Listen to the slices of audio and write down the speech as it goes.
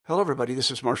Hello, everybody. This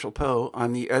is Marshall Poe.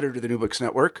 I'm the editor of the New Books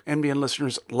Network. NBN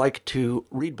listeners like to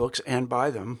read books and buy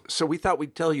them. So we thought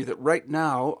we'd tell you that right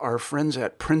now, our friends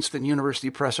at Princeton University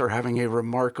Press are having a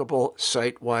remarkable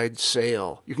site-wide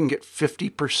sale. You can get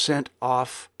 50%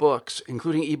 off books,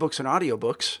 including ebooks and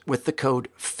audiobooks, with the code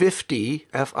 50,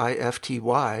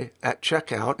 F-I-F-T-Y, at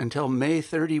checkout until May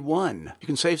 31. You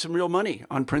can save some real money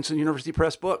on Princeton University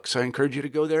Press books. I encourage you to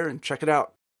go there and check it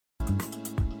out.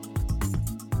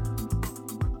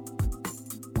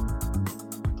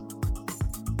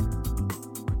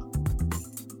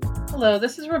 Hello,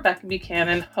 this is Rebecca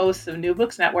Buchanan, host of New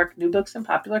Books Network, New Books and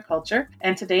Popular Culture,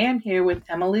 and today I'm here with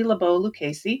Emily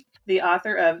LeBeau-Lucchese, the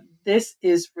author of This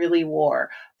Is Really War,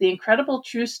 the incredible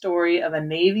true story of a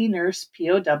Navy nurse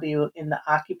POW in the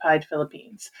occupied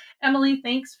Philippines. Emily,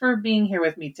 thanks for being here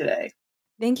with me today.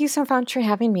 Thank you so much for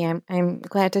having me. I'm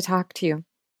glad to talk to you.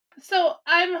 So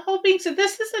I'm hoping,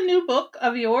 this is a new book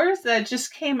of yours that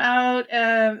just came out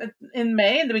in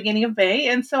May, in the beginning of May.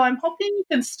 And so I'm hoping you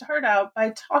can start out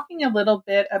by talking a little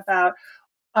bit about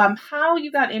how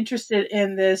you got interested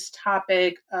in this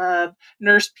topic of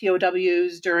nurse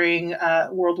POWs during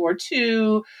World War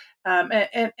II,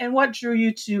 and what drew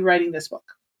you to writing this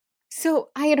book. So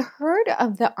I had heard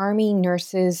of the Army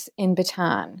nurses in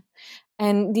Bataan.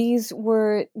 And these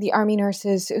were the Army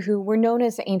nurses who were known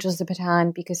as the Angels of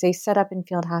Bataan because they set up in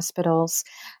field hospitals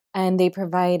and they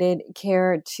provided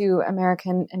care to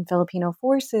American and Filipino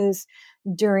forces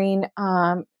during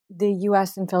the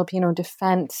U.S. and Filipino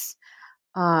defense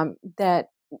that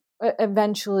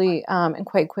eventually and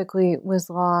quite quickly was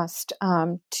lost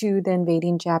to the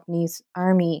invading Japanese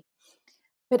army.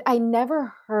 But I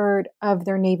never heard of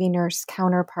their Navy nurse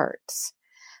counterparts.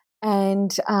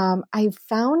 And I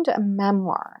found a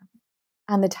memoir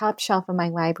on the top shelf of my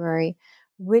library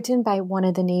written by one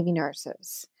of the Navy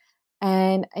nurses.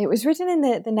 And it was written in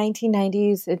the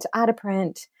 1990s. It's out of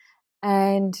print.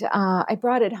 And I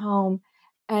brought it home.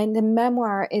 And the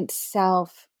memoir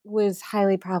itself was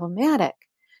highly problematic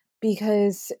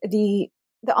because the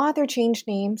author changed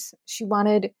names. She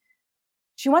wanted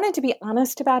to be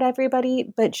honest about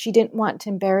everybody, but she didn't want to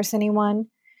embarrass anyone.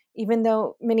 Even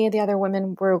though many of the other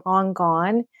women were long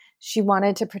gone, she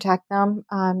wanted to protect them.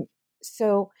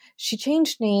 So she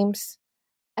changed names,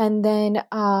 and then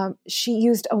she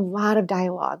used a lot of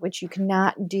dialogue, which you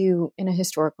cannot do in a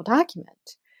historical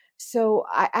document. So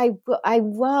I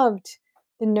loved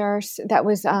the nurse that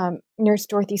was Nurse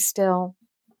Dorothy Still.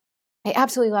 I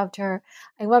absolutely loved her.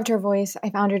 I loved her voice. I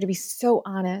found her to be so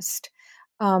honest,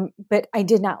 but I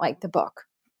did not like the book.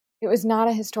 It was not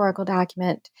a historical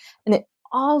document, and it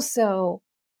also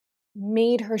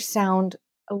made her sound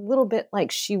a little bit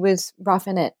like she was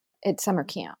roughing it at summer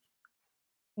camp,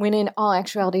 when in all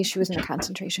actuality, she was in a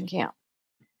concentration camp.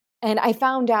 And I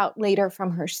found out later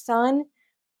from her son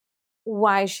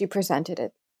why she presented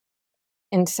it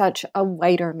in such a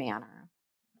lighter manner.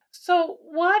 So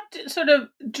what sort of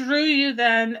drew you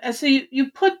then? So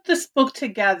you put this book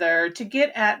together to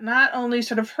get at not only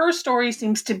sort of her story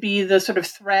seems to be the sort of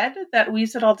thread that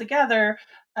weaves it all together,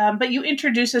 but you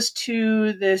introduce us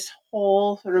to this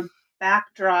whole sort of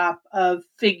backdrop of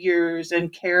figures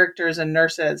and characters and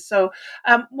nurses. So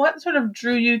what sort of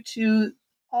drew you to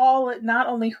not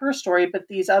only her story, but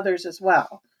these others as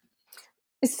well?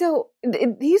 So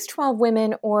these 12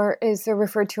 women, or as they're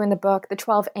referred to in the book, the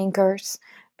 12 anchors,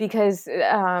 because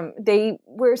they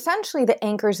were essentially the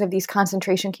anchors of these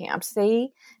concentration camps.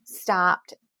 They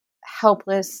stopped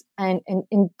helpless and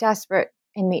desperate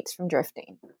inmates from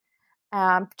drifting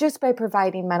just by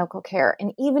providing medical care.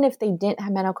 And even if they didn't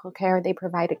have medical care, they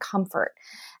provided comfort.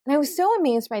 And I was so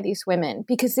amazed by these women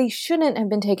because they shouldn't have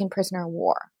been taken prisoner of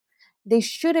war. They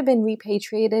should have been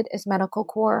repatriated as medical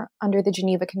corps under the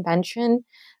Geneva Convention,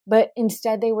 but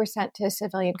instead they were sent to a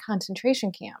civilian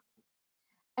concentration camp.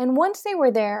 And once they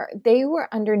were there, they were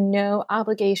under no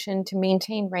obligation to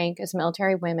maintain rank as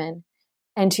military women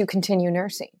and to continue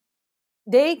nursing.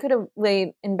 They could have laid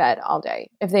in bed all day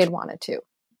if they had wanted to.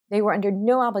 They were under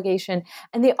no obligation,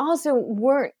 and they also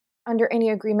weren't under any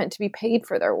agreement to be paid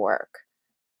for their work.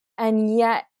 And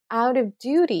yet, out of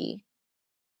duty,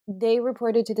 they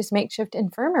reported to this makeshift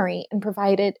infirmary and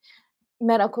provided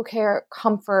medical care,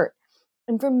 comfort.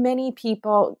 And for many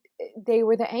people, they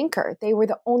were the anchor. They were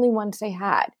the only ones they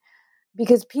had.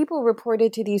 Because people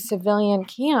reported to these civilian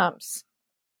camps,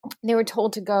 they were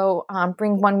told to go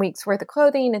bring 1 week's worth of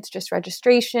clothing. It's just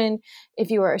registration.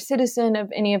 If you are a citizen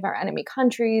of any of our enemy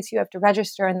countries, you have to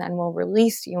register and then we'll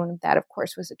release you. And that, of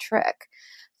course, was a trick.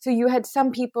 So you had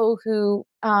some people who,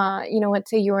 let's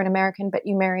say you were an American, but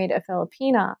you married a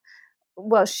Filipina.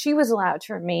 Well, she was allowed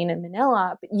to remain in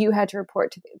Manila, but you had to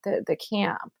report to the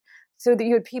camp. So that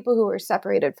you had people who were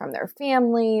separated from their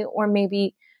family, or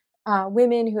maybe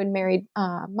women who had married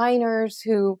minors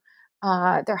who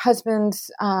their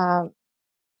husbands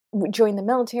joined the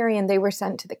military and they were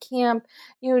sent to the camp.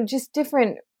 Just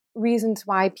different reasons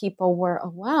why people were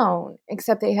alone,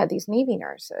 except they had these Navy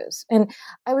nurses. And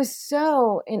I was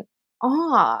so in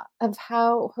awe of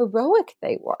how heroic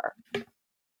they were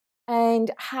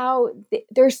and how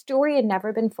their story had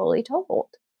never been fully told.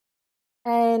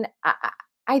 And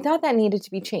I thought that needed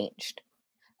to be changed.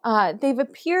 They've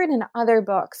appeared in other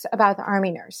books about the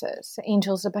Army nurses,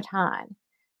 Angels of Bataan,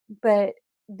 but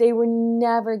they were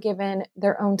never given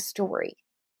their own story.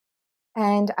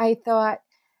 And I thought,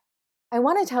 I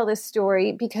want to tell this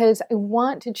story because I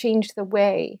want to change the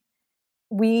way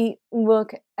we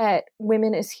look at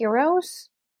women as heroes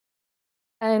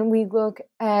and we look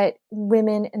at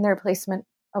women in their placement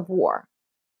of war.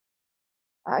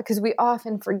 Because we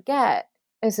often forget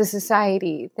as a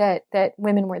society that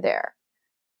women were there.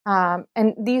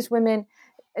 And these women,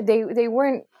 they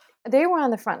were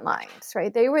on the front lines,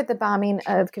 right? They were at the bombing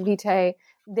of Cavite.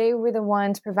 They were the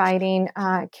ones providing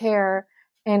care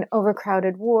in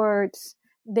overcrowded wards.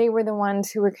 They were the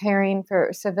ones who were caring for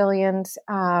civilians.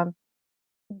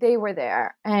 They were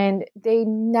there, and they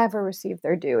never received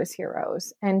their due as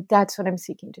heroes. And that's what I'm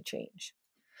seeking to change.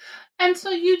 And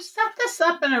so you set this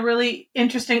up in a really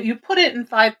interesting, you put it in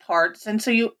 5 parts. And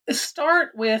so you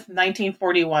start with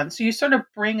 1941. So you sort of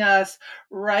bring us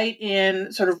right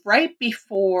in, sort of right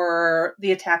before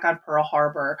the attack on Pearl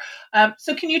Harbor.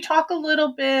 So can you talk a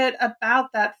little bit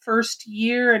about that first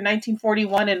year in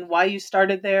 1941 and why you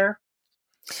started there?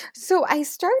 So I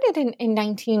started in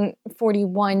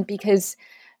 1941 because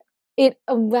it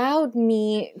allowed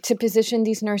me to position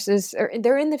these nurses,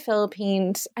 they're in the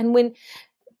Philippines. And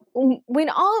when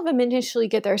all of them initially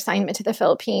get their assignment to the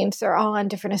Philippines, they're all on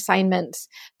different assignments.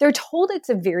 They're told it's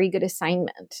a very good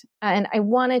assignment. And I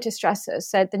wanted to stress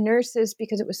this, that the nurses,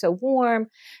 because it was so warm,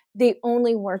 they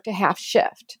only worked a half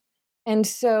shift. And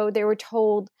so they were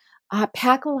told,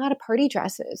 pack a lot of party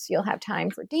dresses. You'll have time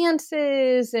for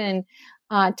dances and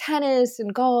tennis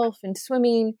and golf and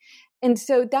swimming. And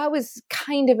so that was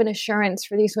kind of an assurance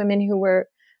for these women who were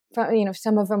from,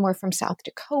 some of them were from South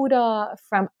Dakota,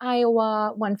 from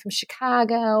Iowa, one from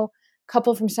Chicago, a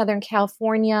couple from Southern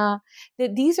California,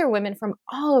 that these are women from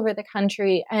all over the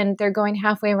country and they're going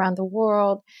halfway around the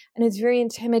world. And it's very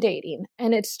intimidating.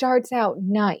 And it starts out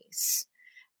nice.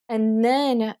 And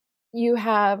then you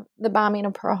have the bombing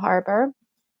of Pearl Harbor.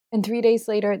 And 3 days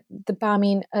later, the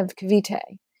bombing of Cavite.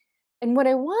 And what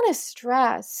I want to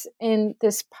stress in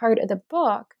this part of the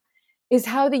book is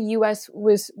how the U.S.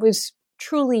 was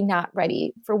truly not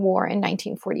ready for war in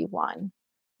 1941,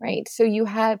 right? So you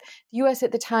have the U.S.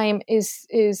 at the time is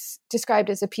described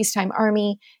as a peacetime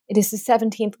army. It is the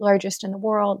 17th largest in the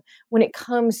world. When it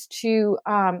comes to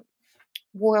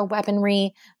war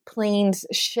weaponry, planes,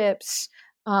 ships,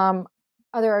 other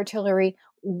artillery,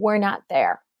 we're not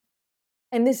there.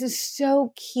 And this is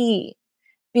so key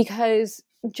because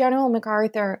General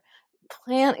MacArthur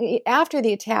after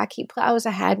the attack, he plows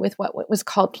ahead with what was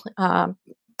called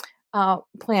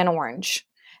Plan Orange.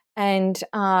 And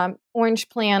Orange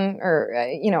Plan, or,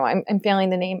 I'm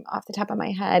failing the name off the top of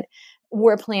my head,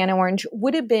 War Plan Orange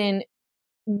would have been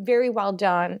very well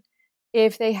done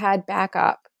if they had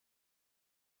backup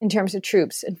in terms of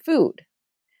troops and food.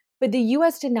 But the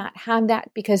U.S. did not have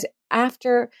that because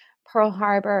after Pearl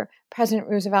Harbor, President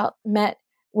Roosevelt met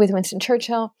with Winston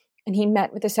Churchill and he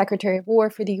met with the Secretary of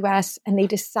War for the U.S. and they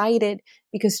decided,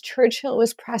 because Churchill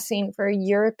was pressing for a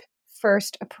Europe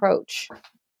first approach,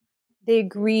 they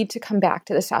agreed to come back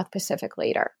to the South Pacific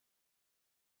later.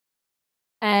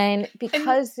 And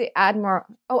because the Admiral,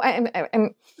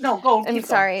 I'm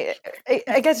sorry.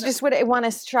 I guess just what I want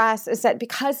to stress is that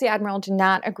because the Admiral did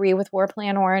not agree with War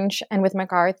Plan Orange and with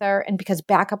MacArthur, and because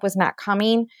backup was not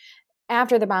coming,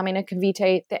 after the bombing of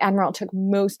Cavite, the Admiral took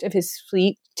most of his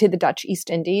fleet to the Dutch East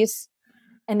Indies,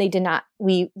 and they did not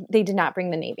bring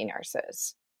the Navy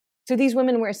nurses. So these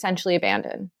women were essentially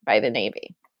abandoned by the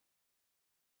Navy.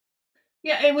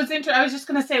 Yeah, it was interesting. I was just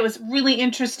going to say it was really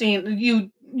interesting.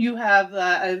 You have,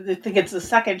 I think it's the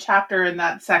second chapter in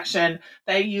that section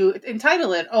that you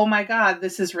entitle it, "Oh my God,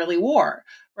 this is really war,"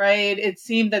 right? It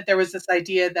seemed that there was this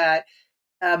idea that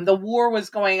the war was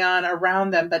going on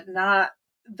around them, but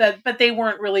they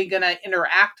weren't really going to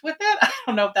interact with it. I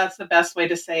don't know if that's the best way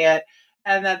to say it.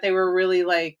 And that they were really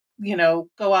like,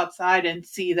 go outside and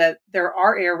see that there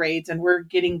are air raids and we're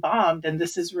getting bombed and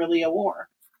this is really a war.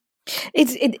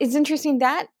 It's interesting.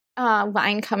 That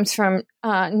line comes from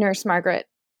Nurse Margaret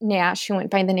Nash, who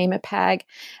went by the name of Peg.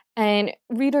 And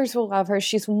readers will love her.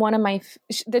 She's one of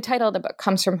the title of the book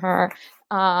comes from her.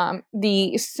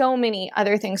 So many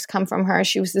other things come from her.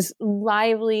 She was this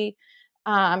lively,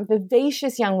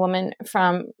 vivacious young woman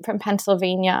from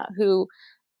Pennsylvania who,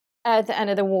 at the end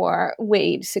of the war,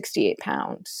 weighed 68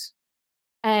 pounds.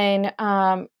 And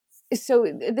so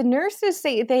the nurses,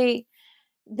 they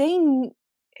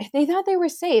thought they were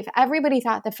safe. Everybody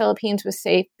thought the Philippines was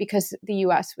safe because the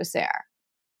U.S. was there.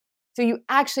 So you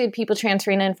actually had people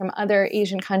transferring in from other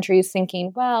Asian countries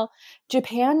thinking, well,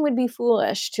 Japan would be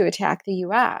foolish to attack the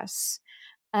U.S.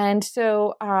 And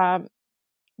so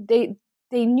they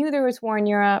knew there was war in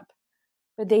Europe,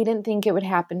 but they didn't think it would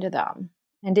happen to them.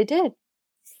 And it did.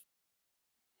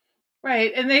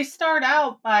 Right. And they start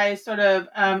out by sort of,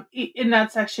 in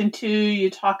that section too, you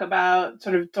talk about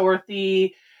sort of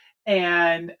Dorothy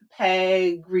and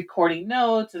Peg recording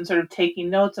notes and sort of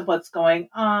taking notes of what's going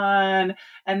on.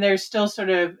 And they're still sort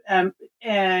of,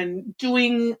 and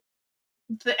doing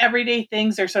the everyday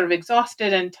things. They're sort of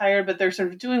exhausted and tired, but they're sort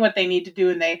of doing what they need to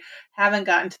do. And they haven't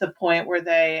gotten to the point where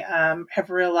they have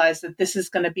realized that this is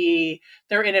going to be,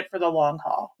 they're in it for the long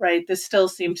haul, right? This still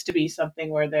seems to be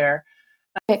something where they're,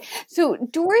 Okay. So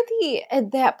Dorothy,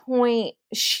 at that point,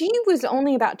 she was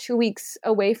only about 2 weeks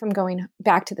away from going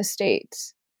back to the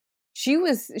States. She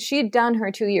had done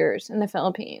her 2 years in the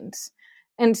Philippines.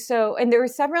 And there were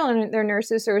several other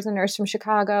nurses. There was a nurse from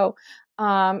Chicago.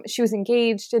 She was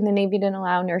engaged, and the Navy didn't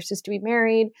allow nurses to be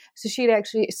married. So she had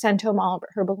actually sent home all of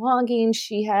her belongings.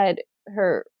 She had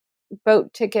her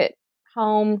boat ticket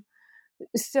home.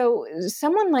 So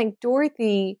someone like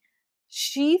Dorothy,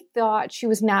 she thought she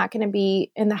was not going to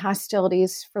be in the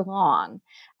hostilities for long.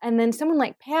 And then someone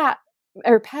like Peg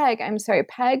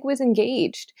was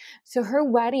engaged. So her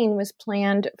wedding was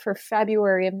planned for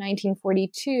February of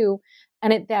 1942.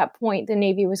 And at that point, the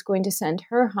Navy was going to send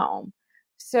her home.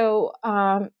 So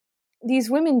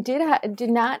these women they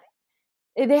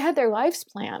had their lives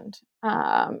planned.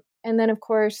 And then, of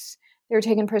course, they were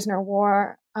taken prisoner of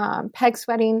war. Peg's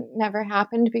wedding never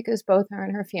happened because both her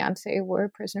and her fiance were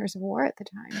prisoners of war at the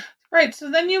time. Right. So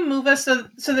then you move us.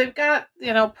 So they've got,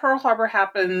 Pearl Harbor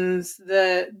happens.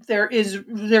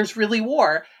 There's really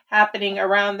war happening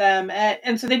around them.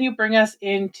 And so then you bring us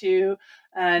into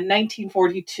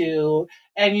 1942,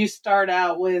 and you start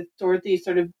out with Dorothy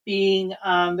sort of being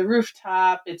on the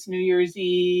rooftop. It's New Year's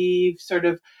Eve, sort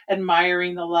of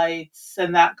admiring the lights,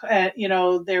 and that,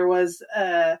 there was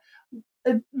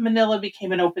Manila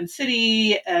became an open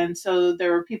city, and so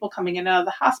there were people coming in and out of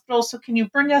the hospital. So can you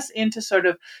bring us into sort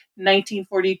of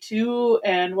 1942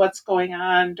 and what's going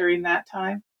on during that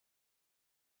time?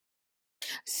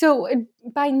 So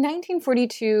by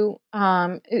 1942,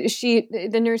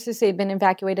 the nurses had been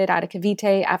evacuated out of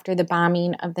Cavite after the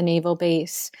bombing of the naval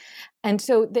base. And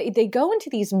so they go into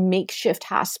these makeshift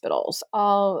hospitals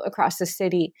all across the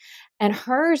city. And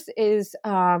hers is...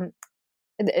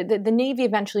 The Navy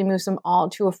eventually moves them all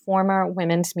to a former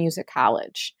women's music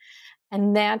college.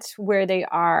 And that's where they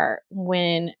are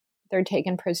when they're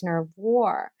taken prisoner of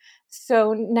war. So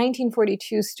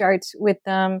 1942 starts with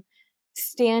them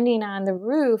standing on the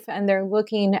roof, and they're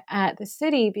looking at the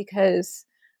city because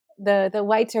the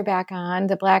lights are back on.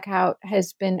 The blackout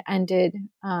has been ended.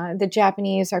 The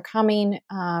Japanese are coming.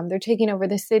 They're taking over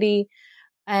the city.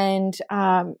 And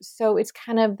so it's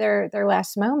kind of their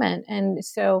last moment. And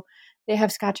so they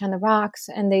have scotch on the rocks,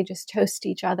 and they just toast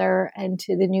each other and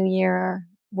to the new year,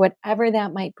 whatever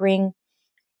that might bring.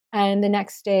 And the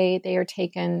next day, they are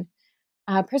taken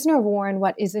prisoner of war in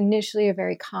what is initially a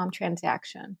very calm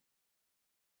transaction.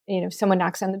 Someone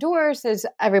knocks on the door, says,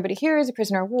 everybody here is a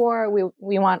prisoner of war.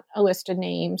 We want a list of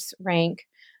names, rank,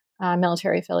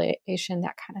 military affiliation,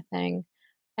 that kind of thing.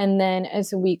 And then as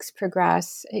the weeks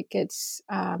progress, it gets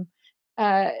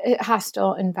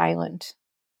hostile and violent.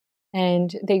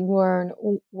 And they learn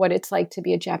what it's like to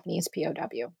be a Japanese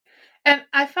POW. And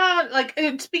I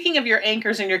found, speaking of your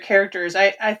anchors and your characters,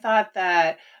 I thought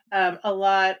that a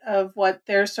lot of what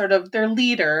their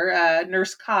leader,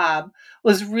 Nurse Cobb,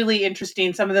 was really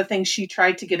interesting. Some of the things she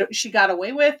got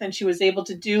away with, and she was able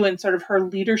to do in sort of her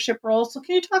leadership role. So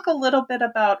can you talk a little bit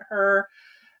about her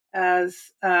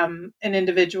as an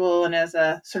individual and as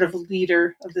a sort of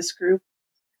leader of this group?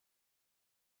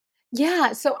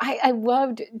 Yeah, so I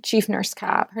loved Chief Nurse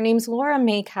Cobb. Her name's Laura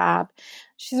May Cobb.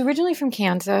 She's originally from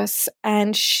Kansas,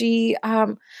 and she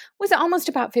was almost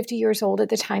about 50 years old at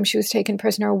the time she was taken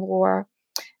prisoner of war.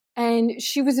 And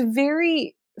she was a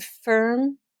very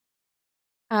firm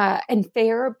and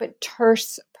fair but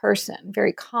terse person,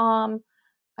 very calm,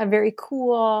 very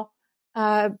cool,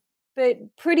 but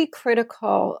pretty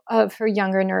critical of her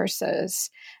younger nurses.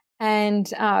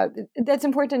 And that's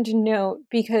important to note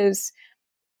because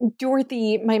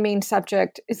Dorothy, my main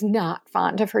subject, is not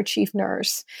fond of her chief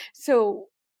nurse. So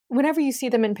whenever you see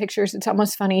them in pictures, it's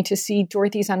almost funny to see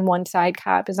Dorothy's on one side,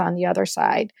 Cobb is on the other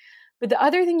side. But the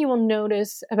other thing you will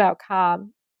notice about Cobb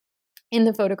in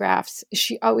the photographs is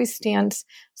she always stands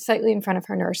slightly in front of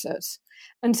her nurses.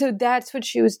 And so that's what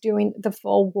she was doing the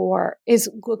full war, is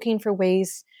looking for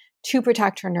ways to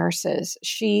protect her nurses.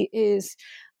 She is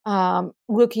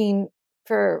looking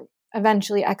for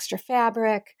eventually extra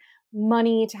fabric,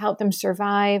 money to help them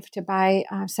survive, to buy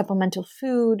supplemental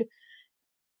food,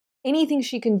 anything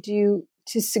she can do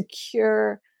to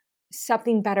secure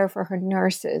something better for her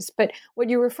nurses. But what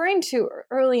you're referring to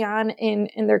early on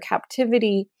in their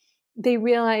captivity, they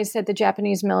realize that the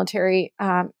Japanese military,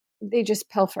 they just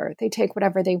pilfer. They take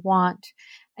whatever they want.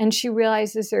 And she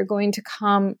realizes they're going to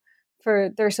come for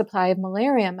their supply of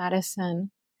malaria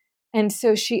medicine. And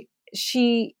so she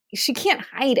can't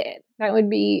hide it. That would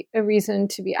be a reason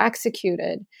to be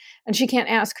executed. And she can't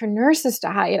ask her nurses to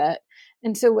hide it.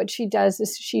 And so what she does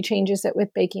is she changes it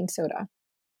with baking soda.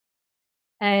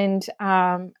 And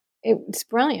it's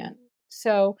brilliant.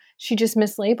 So she just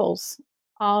mislabels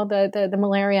all the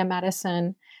malaria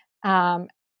medicine and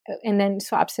then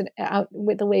swaps it out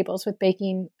with the labels with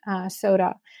baking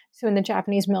soda. So when the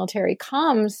Japanese military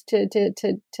comes to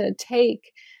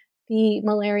take the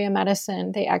malaria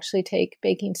medicine, they actually take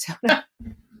baking soda.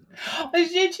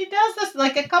 She does this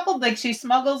like a couple, like she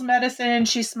smuggles medicine,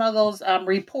 she smuggles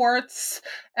reports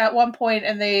at one point,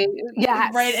 and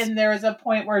right, and there was a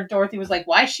point where Dorothy was like,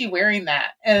 why is she wearing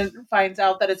that? And finds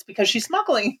out that it's because she's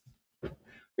smuggling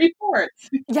reports.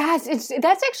 Yes,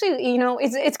 that's actually,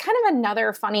 it's kind of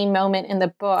another funny moment in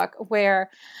the book where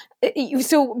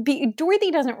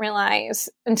Dorothy doesn't realize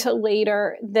until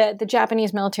later that the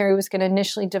Japanese military was going to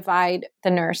initially divide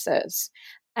the nurses.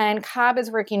 And Cobb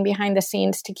is working behind the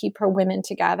scenes to keep her women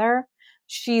together.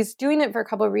 She's doing it for a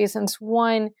couple of reasons.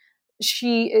 One,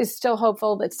 she is still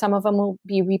hopeful that some of them will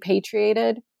be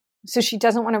repatriated. So she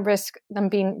doesn't want to risk them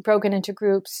being broken into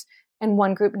groups and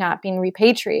one group not being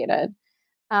repatriated.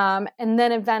 And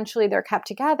then eventually they're kept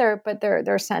together, but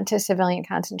they're sent to civilian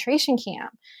concentration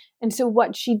camp. And so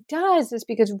what she does is,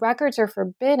 because records are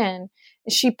forbidden,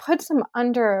 is she puts them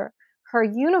under her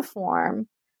uniform,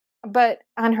 but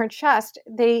on her chest,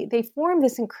 they form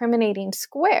this incriminating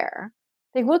square.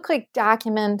 They look like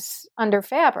documents under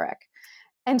fabric.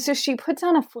 And so she puts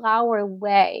on a flower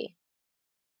lei.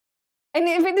 And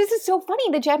this is so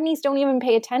funny. The Japanese don't even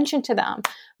pay attention to them.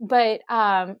 But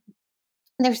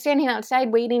they're standing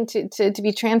outside waiting to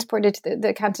be transported to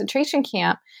the concentration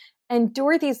camp. And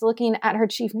Dorothy's looking at her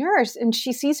chief nurse, and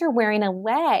she sees her wearing a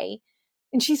lei.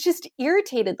 And she's just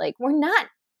irritated. Like, we're not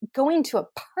going to a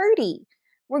party.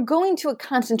 We're going to a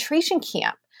concentration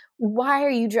camp. Why are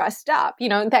you dressed up?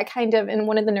 That kind of, and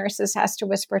one of the nurses has to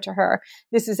whisper to her,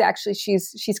 this is actually,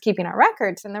 she's keeping our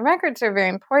records. And the records are very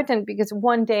important because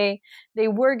one day they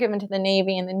were given to the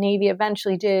Navy, and the Navy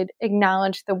eventually did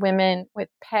acknowledge the women with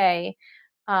pay,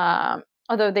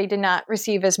 although they did not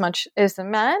receive as much as the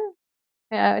men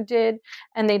did.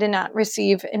 And they did not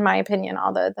receive, in my opinion,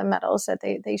 all the medals that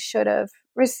they should have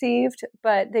received,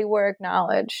 but they were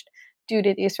acknowledged due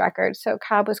to these records. So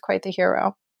Cobb was quite the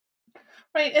hero.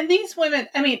 Right. And these women,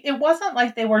 I mean, it wasn't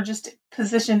like they were just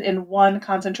positioned in one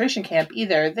concentration camp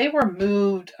either. They were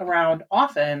moved around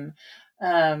often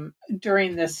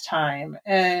during this time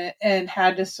and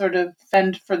had to sort of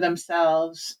fend for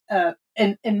themselves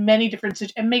in many different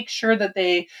situations and make sure that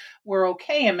they were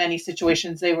okay in many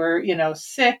situations. They were,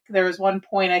 sick. There was one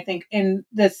point, I think, in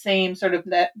the same sort of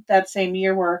that same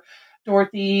year where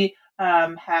Dorothy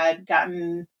had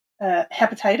gotten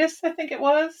hepatitis, I think it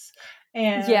was.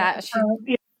 And she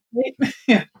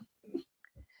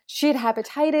had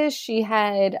hepatitis. She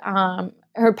had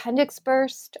her appendix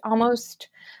burst almost.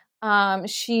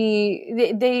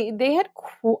 They had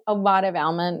a lot of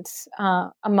ailments.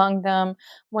 Among them,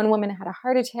 one woman had a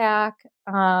heart attack.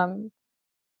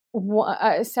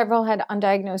 Several had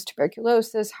undiagnosed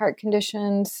tuberculosis, heart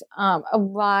conditions, a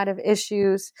lot of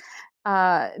issues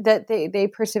that they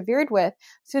persevered with.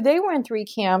 So they were in 3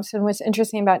 camps. And what's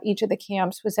interesting about each of the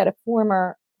camps was at a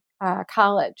former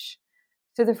college.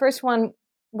 So the first one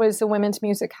was the Women's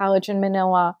Music College in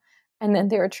Manila. And then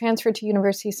they were transferred to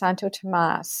University Santo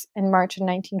Tomas in March of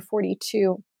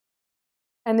 1942.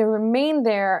 And they remained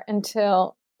there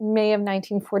until May of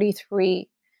 1943.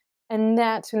 And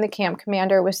that's when the camp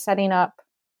commander was setting up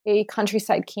a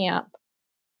countryside camp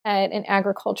at an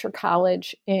agriculture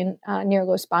college in near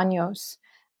Los Baños,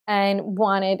 and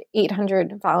wanted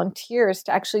 800 volunteers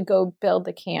to actually go build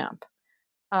the camp.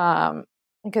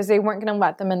 because they weren't going to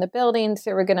let them in the buildings.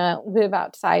 They were going to live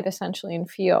outside, essentially in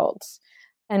fields.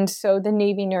 And so the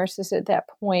Navy nurses at that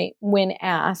point, when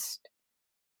asked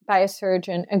by a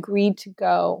surgeon, agreed to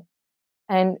go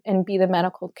and be the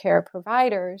medical care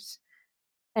providers.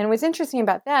 And what's interesting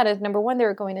about that is, number one, they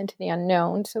were going into the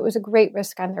unknown. So it was a great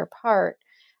risk on their part.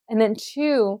 And then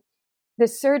two, the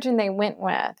surgeon they went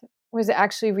with was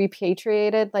actually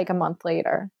repatriated like a month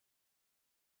later.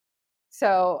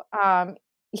 So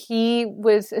he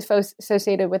was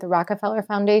associated with the Rockefeller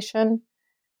Foundation,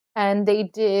 and they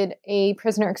did a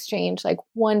prisoner exchange. Like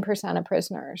 1% of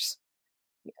prisoners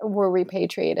were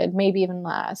repatriated, maybe even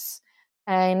less.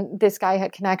 And this guy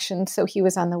had connections, so he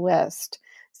was on the list.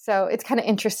 So it's kind of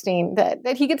interesting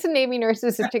that he gets the Navy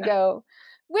nurses to go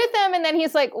with him, and then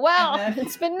he's like, well,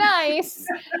 it's been nice.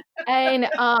 And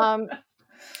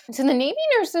so the Navy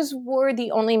nurses were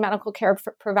the only medical care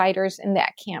providers in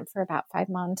that camp for about 5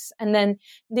 months. And then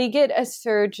they get a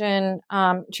surgeon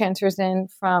transfers in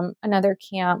from another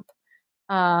camp.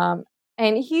 And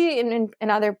he, in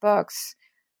other books,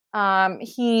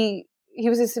 he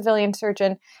was a civilian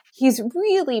surgeon. He's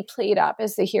really played up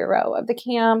as the hero of the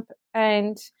camp.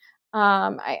 And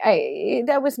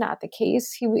that was not the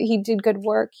case. He did good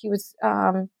work. He was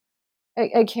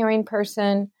a caring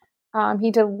person.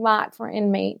 He did a lot for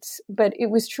inmates, but it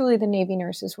was truly the Navy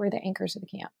nurses were the anchors of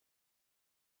the camp.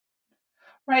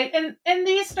 Right. And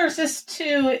these nurses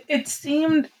too, it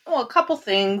seemed, well, a couple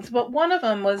things, but one of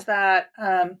them was that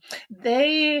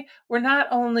they were not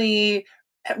only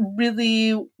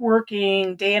really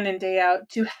working day in and day out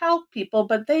to help people,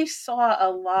 but they saw a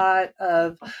lot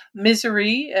of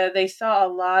misery. They saw a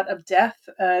lot of death.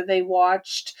 They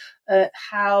watched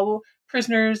how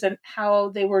prisoners and how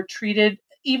they were treated.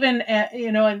 Even,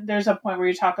 and there's a point where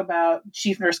you talk about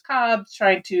Chief Nurse Cobb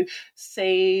trying to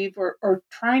save or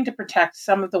trying to protect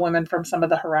some of the women from some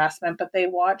of the harassment, but they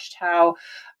watched how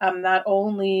not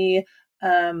only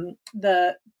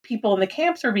the people in the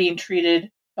camps are being treated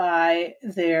by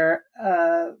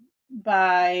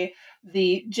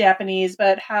the Japanese,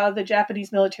 but how the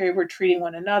Japanese military were treating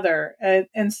one another.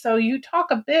 And so you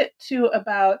talk a bit too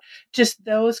about just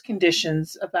those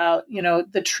conditions, about,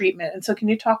 the treatment. And so can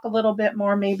you talk a little bit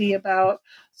more maybe about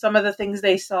some of the things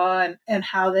they saw and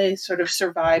how they sort of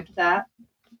survived that?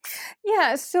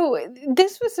 Yeah, so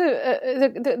this was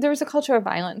there was a culture of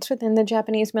violence within the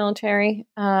Japanese military.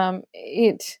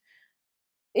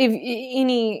 If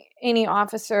any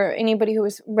officer, anybody who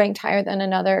was ranked higher than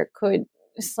another, could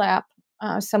slap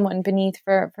someone beneath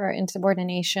for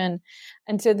insubordination.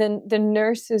 And so then the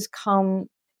nurses come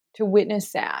to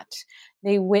witness that.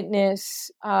 They witness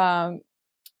the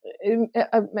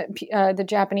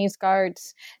Japanese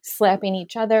guards slapping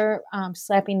each other,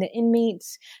 slapping the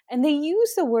inmates. And they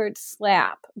use the word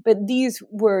slap, but these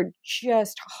were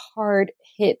just hard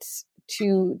hits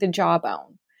to the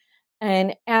jawbone.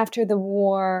 And after the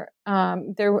war,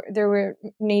 there were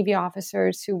Navy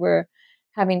officers who were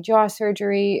having jaw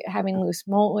surgery, having loose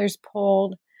molars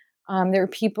pulled. There were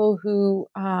people who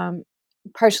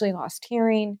partially lost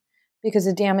hearing because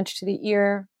of damage to the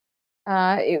ear.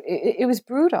 It was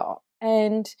brutal.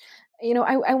 And,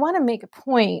 I want to make a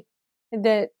point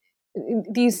that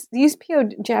these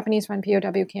Japanese-run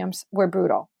POW camps were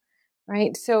brutal,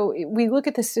 right? So we look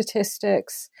at the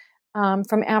statistics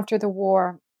from after the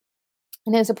war.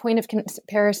 And as a point of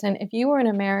comparison, if you were an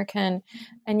American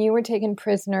and you were taken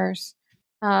prisoners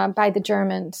by the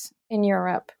Germans in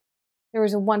Europe, there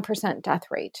was a 1% death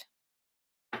rate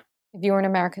if you were an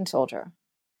American soldier.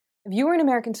 If you were an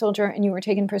American soldier and you were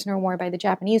taken prisoner of war by the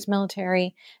Japanese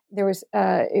military, it was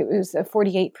a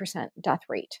 48% death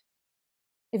rate.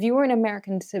 If you were an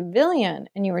American civilian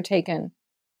and you were taken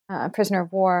prisoner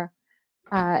of war,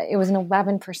 it was an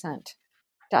 11%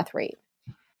 death rate.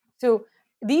 So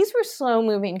these were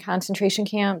slow-moving concentration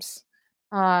camps.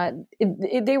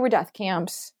 They were death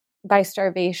camps by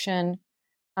starvation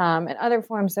and other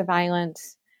forms of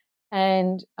violence.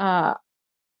 And all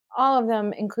of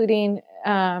them, including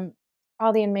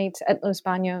all the inmates at Los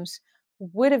Baños,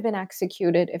 would have been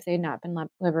executed if they had not been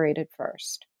liberated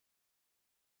first.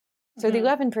 So the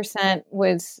 11%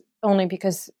 was only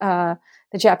because the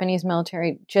Japanese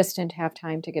military just didn't have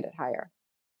time to get it higher.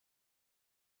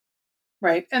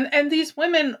 Right. And these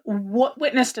women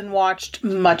witnessed and watched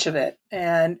much of it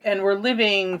and were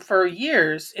living for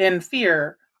years in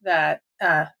fear that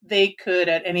they could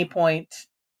at any point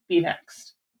be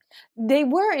next. They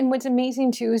were. And what's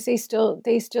amazing too is they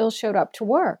still showed up to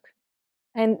work.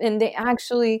 And they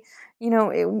actually,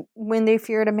 when they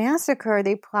feared a massacre,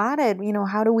 they plotted,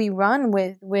 how do we run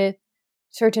with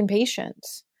certain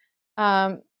patients?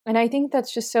 And I think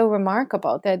that's just so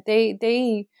remarkable that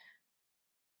they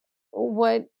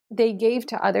what they gave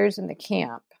to others in the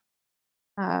camp,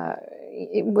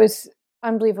 it was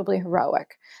unbelievably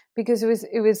heroic, because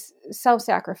it was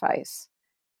self-sacrifice,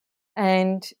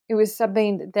 and it was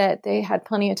something that they had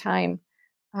plenty of time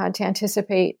to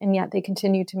anticipate, and yet they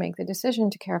continued to make the decision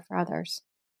to care for others.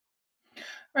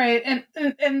 Right,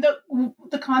 and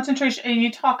the concentration, and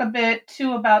you talk a bit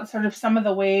too about sort of some of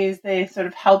the ways they sort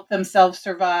of help themselves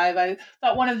survive. I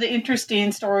thought one of the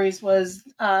interesting stories was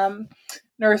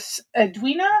Nurse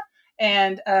Edwina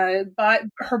and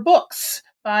her books,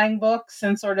 buying books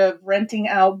and sort of renting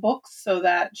out books so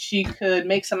that she could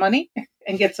make some money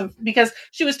and get some, because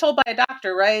she was told by a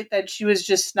doctor, right, that she was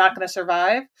just not going to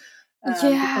survive because she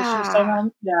was so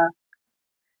young. Yeah.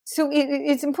 So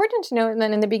it's important to note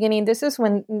that in the beginning, this is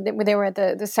when they were at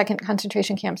the second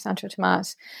concentration camp, Santo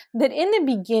Tomas, that in the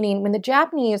beginning, when the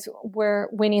Japanese were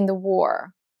winning the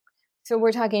war, so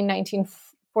we're talking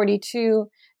 1942,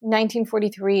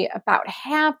 1943, about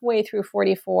halfway through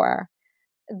 44,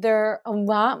 they're a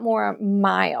lot more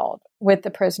mild with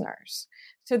the prisoners.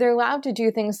 So they're allowed to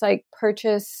do things like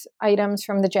purchase items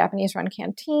from the Japanese-run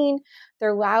canteen. They're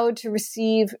allowed to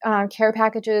receive care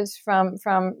packages from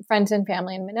friends and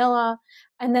family in Manila.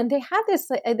 And then they have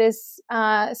this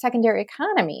secondary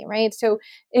economy, right? So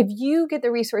if you get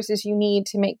the resources you need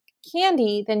to make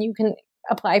candy, then you can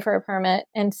apply for a permit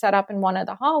and set up in one of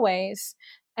the hallways,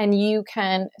 and you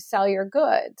can sell your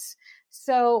goods.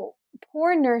 So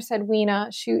poor Nurse Edwina,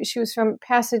 she was from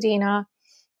Pasadena,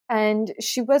 and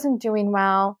she wasn't doing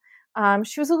well.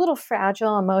 She was a little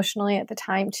fragile emotionally at the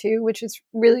time too, which is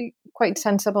really quite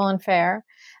sensible and fair.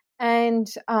 And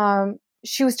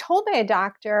she was told by a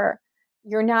doctor,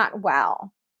 "You're not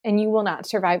well, and you will not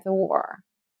survive the war."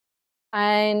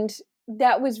 And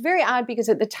that was very odd, because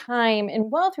at the time, and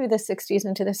well through the 60s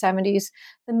into the 70s,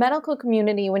 the medical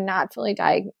community would not fully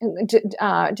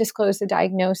disclose the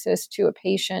diagnosis to a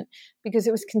patient, because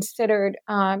it was considered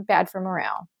bad for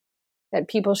morale, that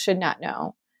people should not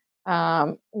know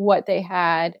what they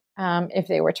had if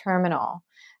they were terminal.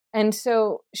 And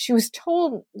so she was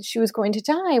told she was going to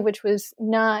die, which was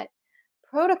not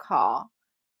protocol.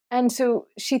 And so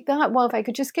she thought, well, if I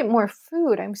could just get more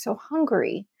food, I'm so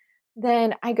hungry,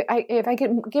 then if I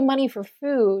could get money for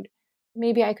food,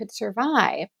 maybe I could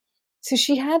survive. So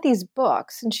she had these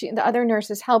books, and the other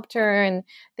nurses helped her, and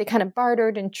they kind of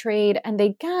bartered and trade, and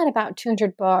they got about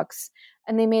 200 books,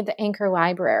 and they made the Anchor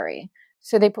Library.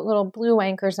 So they put little blue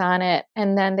anchors on it,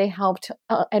 and then they helped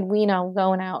Edwina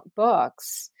loan out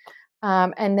books.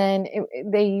 And then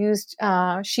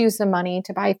she used the money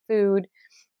to buy food,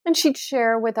 and she'd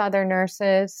share with other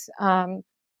nurses,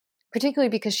 particularly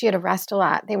because she had to rest a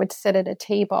lot. They would sit at a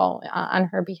table on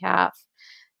her behalf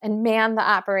and man the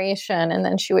operation, and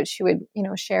then she would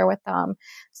share with them.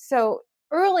 So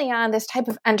early on, this type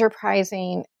of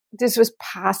enterprising, this was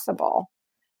possible.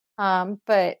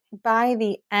 But by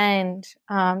the end,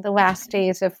 the last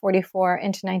days of 44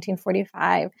 into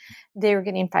 1945, they were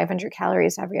getting 500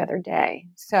 calories every other day.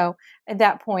 So at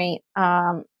that point,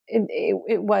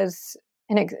 it was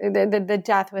the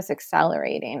death was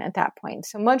accelerating at that point.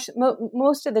 So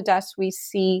most of the deaths we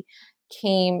see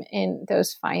came in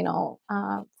those final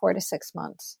 4 to 6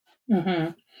 months.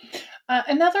 Mm-hmm.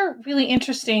 Another really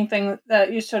interesting thing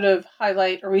that you sort of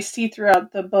highlight, or we see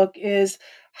throughout the book, is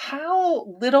how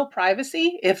little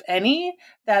privacy, if any,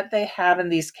 that they have in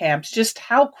these camps, just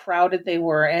how crowded they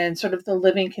were, and sort of the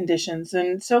living conditions.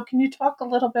 And so can you talk a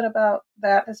little bit about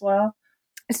that as well?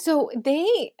 So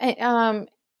they,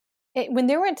 when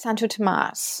they were at Santo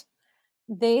Tomas,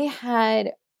 they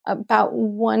had about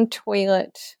one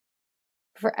toilet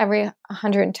for every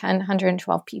 110,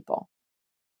 112 people.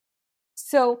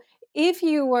 So if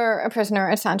you were a prisoner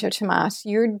at Santo Tomas,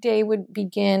 your day would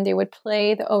begin, they would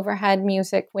play the overhead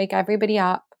music, wake everybody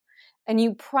up, and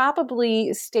you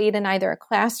probably stayed in either a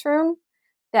classroom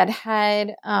that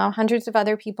had hundreds of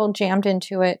other people jammed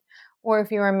into it, or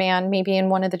if you were a man, maybe in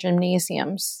one of the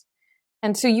gymnasiums.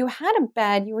 And so you had a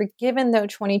bed, you were given though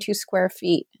 22 square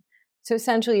feet. So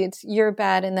essentially it's your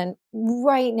bed, and then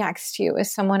right next to you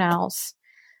is someone else.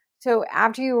 So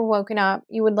after you were woken up,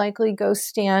 you would likely go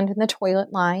stand in the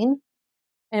toilet line.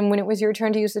 And when it was your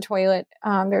turn to use the toilet,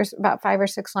 there's about 5 or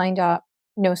 6 lined up,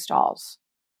 no stalls.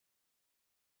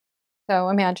 So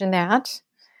imagine that.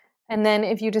 And then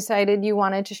if you decided you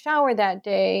wanted to shower that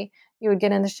day, you would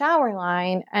get in the shower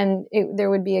line, and there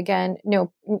would be, again,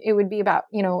 it would be about,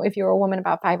 if you were a woman,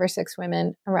 about 5 or 6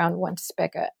 women around one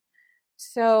spigot.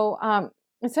 So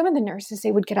and some of the nurses,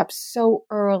 they would get up so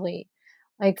early,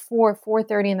 like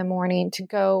 4:30 in the morning, to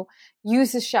go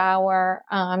use the shower.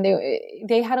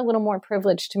 They had a little more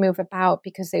privilege to move about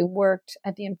because they worked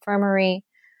at the infirmary.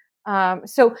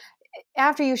 So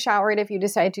after you showered, if you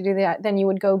decided to do that, then you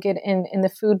would go get in the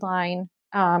food line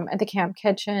at the camp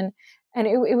kitchen. And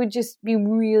it would just be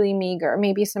really meager,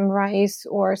 maybe some rice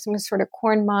or some sort of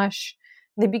corn mush.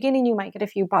 In the beginning, you might get a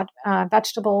few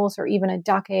vegetables or even a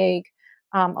duck egg,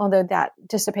 although that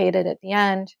dissipated at the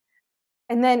end.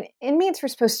 And then inmates were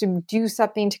supposed to do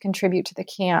something to contribute to the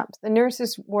camp. The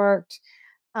nurses worked.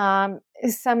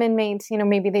 Some inmates,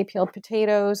 maybe they peeled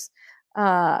potatoes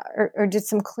or did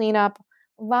some cleanup.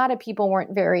 A lot of people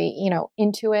weren't very,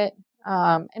 into it.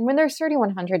 And when there's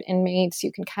 3,100 inmates,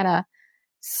 you can kind of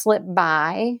slip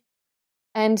by.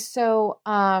 And so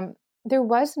there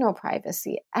was no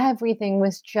privacy. Everything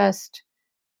was just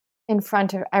in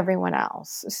front of everyone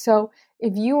else. So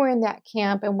if you were in that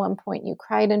camp at one point, you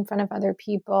cried in front of other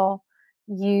people,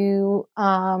 you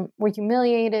were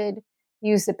humiliated,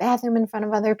 used the bathroom in front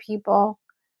of other people.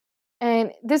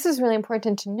 And this is really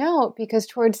important to note because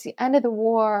towards the end of the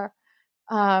war,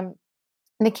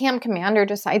 the camp commander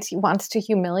decides he wants to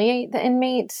humiliate the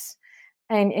inmates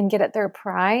and get at their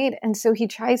pride. And so he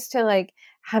tries to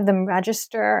have them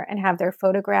register and have their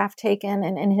photograph taken.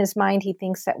 And in his mind, he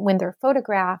thinks that when they're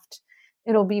photographed,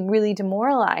 it'll be really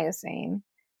demoralizing.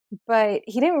 But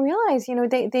he didn't realize,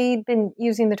 they'd been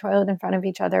using the toilet in front of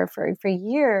each other for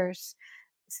years.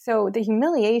 So the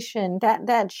humiliation,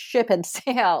 that ship had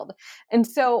sailed. And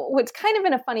so what's kind of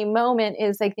in a funny moment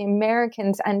is the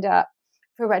Americans end up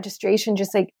for registration,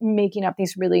 just making up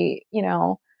these really,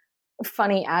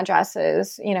 funny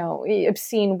addresses,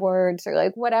 obscene words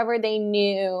or whatever they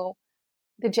knew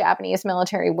the Japanese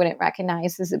military wouldn't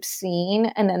recognize as obscene.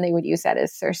 And then they would use that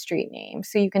as their street name.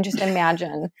 So you can just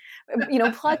imagine,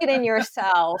 plug it in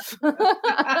yourself,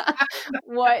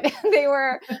 what they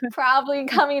were probably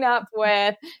coming up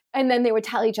with. And then they would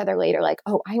tell each other later,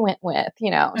 oh, I went with,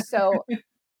 so,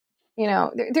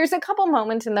 there's a couple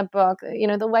moments in the book,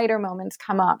 the lighter moments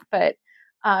come up, but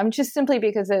just simply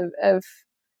because of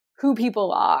who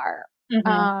people are,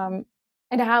 and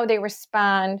how they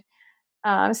respond,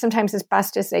 sometimes as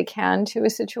best as they can to a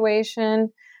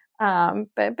situation.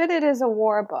 But it is a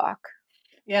war book.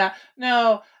 Yeah.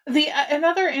 No,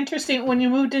 another interesting, when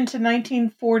you moved into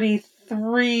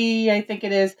 1943, I think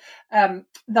it is,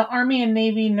 the Army and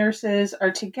Navy nurses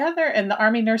are together and the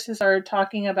Army nurses are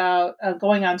talking about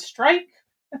going on strike,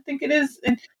 I think it is.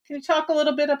 And can you talk a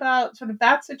little bit about sort of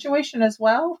that situation as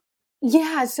well?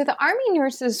 Yeah, so the Army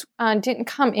nurses didn't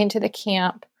come into the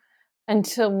camp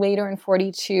until later in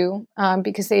 42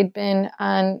 because they'd been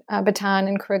on Bataan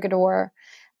and Corregidor.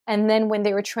 And then when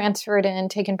they were transferred and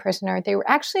taken prisoner, they were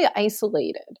actually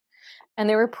isolated and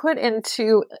they were put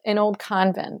into an old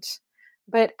convent.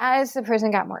 But as the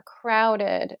prison got more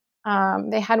crowded,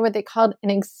 they had what they called an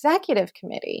executive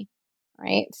committee,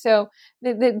 right? So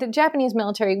the Japanese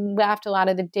military left a lot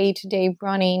of the day-to-day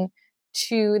running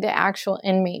to the actual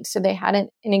inmates. So they had an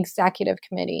executive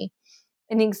committee.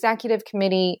 And the executive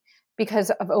committee,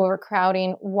 because of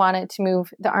overcrowding, wanted to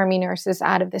move the Army nurses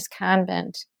out of this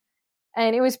convent.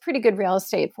 And it was pretty good real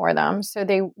estate for them. So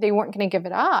they weren't going to give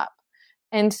it up.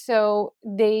 And so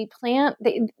they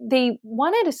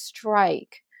wanted a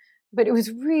strike, but it was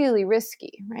really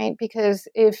risky, right? Because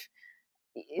if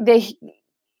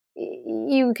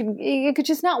it could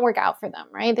just not work out for them,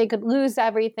 right? They could lose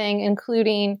everything,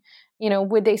 including,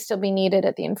 would they still be needed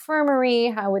at the infirmary?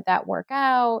 How would that work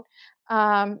out?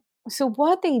 So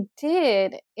what they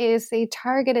did is they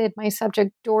targeted my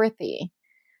subject, Dorothy,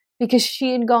 because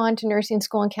she had gone to nursing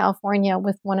school in California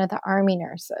with one of the Army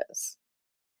nurses.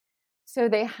 So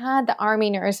they had the Army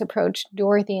nurse approach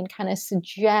Dorothy and kind of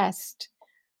suggest,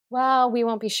 well, we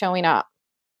won't be showing up.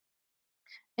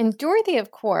 And Dorothy, of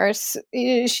course,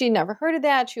 she never heard of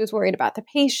that. She was worried about the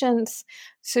patients.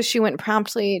 So she went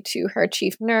promptly to her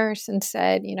chief nurse and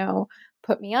said,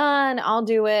 put me on, I'll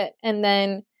do it. And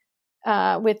then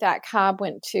with that, Cobb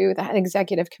went to the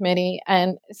executive committee.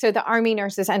 And so the Army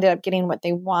nurses ended up getting what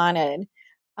they wanted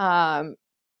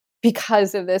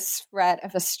because of this threat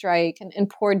of a strike and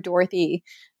poor Dorothy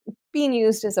being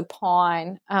used as a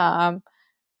pawn.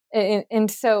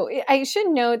 And so I should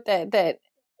note that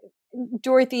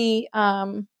Dorothy,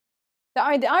 the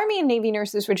Army and Navy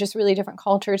nurses were just really different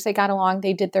cultures. They got along,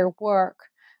 they did their work,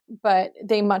 but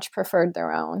they much preferred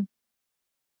their own.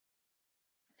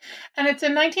 And it's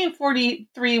in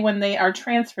 1943 when they are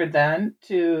transferred then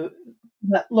to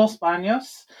Los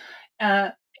Baños.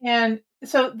 And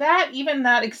so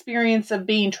that experience of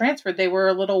being transferred, they were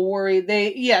a little worried.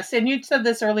 Yes, and you said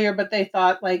this earlier, but they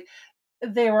thought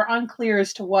they were unclear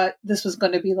as to what this was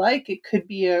going to be like. It could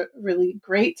be a really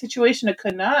great situation. It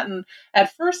could not. And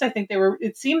at first, I think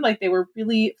it seemed like they were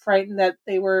really frightened that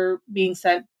they were being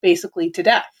sent basically to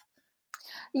death.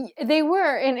 They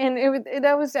were, and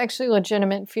that was actually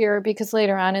legitimate fear because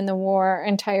later on in the war,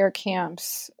 entire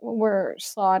camps were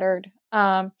slaughtered.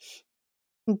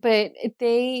 But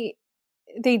they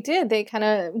did. They kind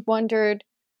of wondered.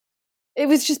 It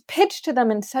was just pitched to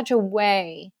them in such a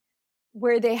way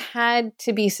where they had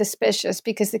to be suspicious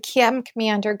because the camp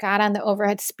commander got on the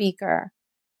overhead speaker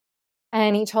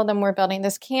and he told them, "We're building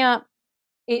this camp.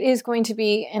 It is going to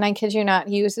be," and I kid you not,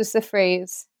 he uses the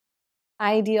phrase,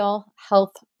 "ideal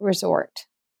health resort."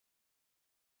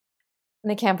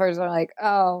 And the campers are like,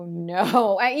 "Oh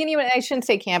no!" I shouldn't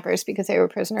say campers because they were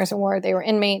prisoners of war; they were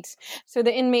inmates. So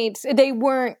the inmates, they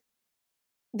weren't.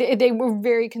 They were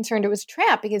very concerned it was a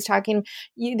trap because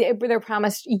they're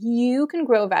promised you can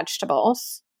grow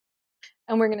vegetables,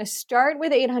 and we're going to start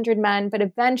with 800 men, but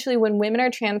eventually, when women are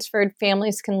transferred,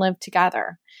 families can live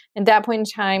together. At that point in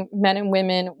time, men and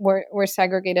women were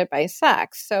segregated by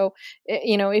sex. So,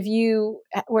 if you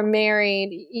were married,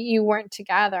 you weren't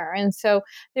together. And so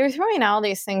they were throwing all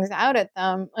these things out at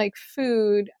them, like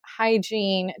food,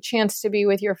 hygiene, a chance to be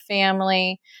with your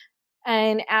family.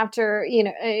 And after,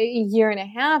 a year and a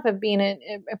half of being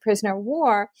a prisoner of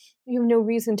war, you have no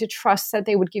reason to trust that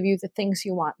they would give you the things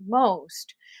you want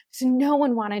most. So no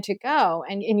one wanted to go.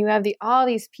 And you have all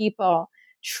these people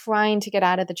trying to get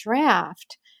out of the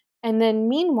draft. And then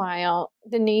meanwhile,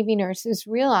 the Navy nurses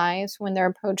realize when they're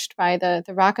approached by the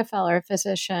Rockefeller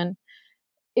physician,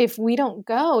 if we don't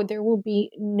go, there will be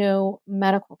no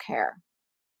medical care.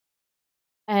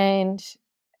 And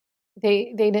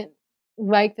they didn't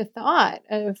like the thought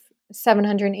of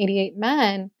 788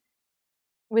 men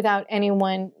without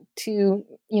anyone to,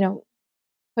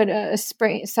 put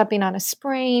something on a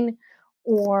sprain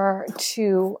or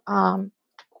to,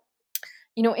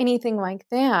 anything like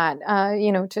that,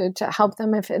 to help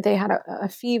them if they had a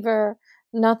fever,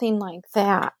 nothing like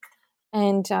that.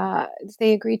 And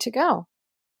they agreed to go.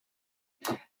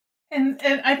 And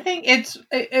I think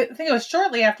it was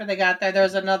shortly after they got there. There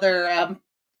was another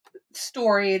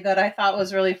story that I thought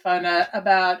was really fun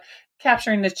about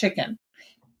capturing the chicken.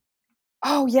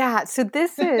 Oh yeah, so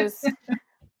this is,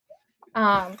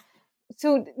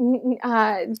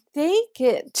 they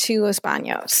get to Los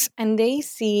Baños and they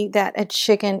see that a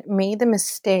chicken made the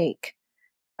mistake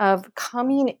of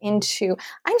coming into.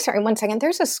 I'm sorry, one second.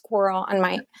 There's a squirrel on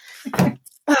my.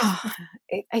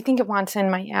 I think it wants in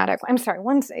my attic. I'm sorry.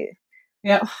 One second.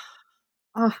 Yeah.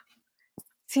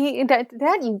 See that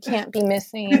you can't be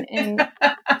missing.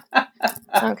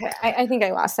 Okay, I think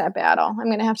I lost that battle. I'm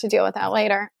going to have to deal with that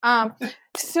later.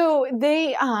 So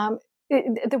they,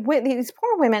 these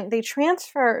poor women, they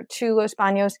transfer to Los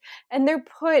Baños and they're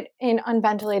put in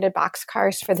unventilated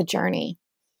boxcars for the journey.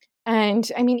 And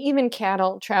I mean, even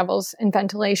cattle travels in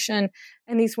ventilation,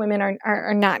 and these women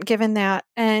are not given that.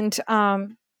 And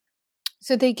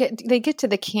so they get to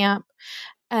the camp.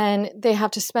 And they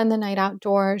have to spend the night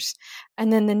outdoors.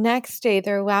 And then the next day,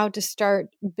 they're allowed to start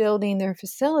building their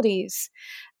facilities.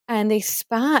 And they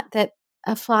spot that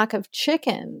a flock of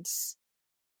chickens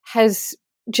has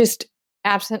just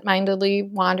absentmindedly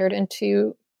wandered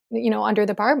into, under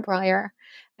the barbed wire.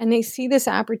 And they see this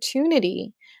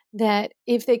opportunity that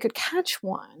if they could catch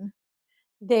one,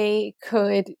 they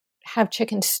could have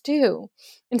chicken stew.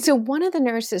 And so one of the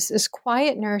nurses, this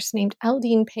quiet nurse named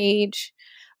Eldine Page,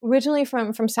 originally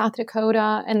from South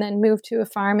Dakota and then moved to a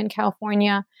farm in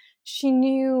California, she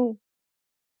knew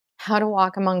how to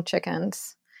walk among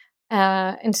chickens.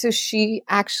 And so she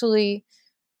actually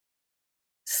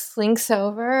slinks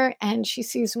over and she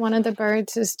sees one of the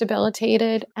birds is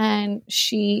debilitated and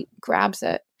she grabs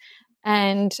it.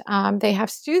 And they have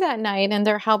stew that night, and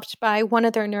they're helped by one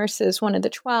of their nurses. One of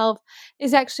the 12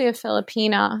 is actually a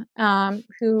Filipina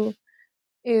who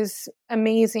is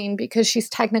amazing because she's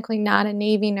technically not a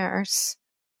Navy nurse,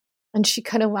 and she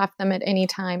could have left them at any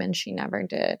time, and she never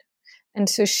did. And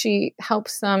so she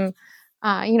helps them,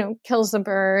 kills the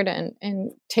bird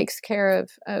and takes care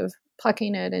of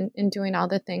plucking it and doing all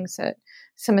the things that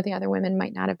some of the other women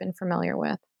might not have been familiar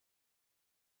with.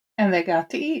 And they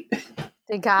got to eat.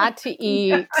 They got to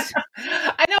eat.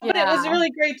 I know, but it was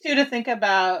really great too to think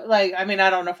about. I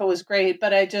don't know if it was great,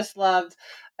 but I just loved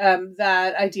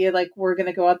that idea. Like, we're going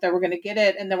to go out there, we're going to get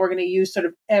it, and then we're going to use sort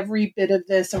of every bit of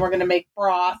this, and we're going to make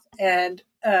broth and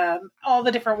all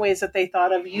the different ways that they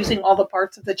thought of using all the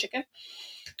parts of the chicken.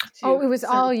 It was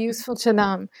all useful to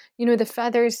them. The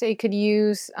feathers they could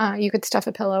use. You could stuff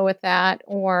a pillow with that,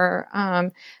 or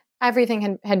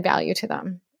everything had value to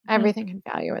them. Everything had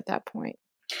value at that point.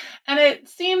 And it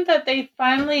seemed that they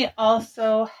finally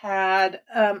also had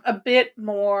a bit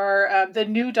more. The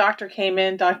new doctor came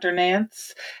in, Dr.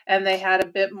 Nance, and they had a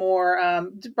bit more,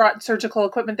 brought surgical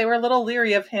equipment. They were a little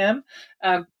leery of him,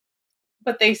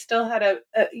 but they still had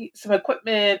some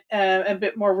equipment, a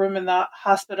bit more room in the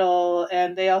hospital.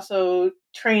 And they also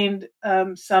trained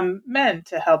some men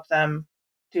to help them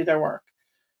do their work.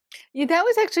 Yeah, that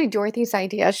was actually Dorothy's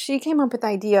idea. She came up with the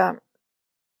idea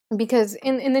because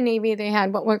in the Navy they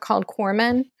had what were called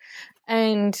corpsmen,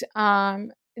 and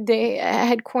they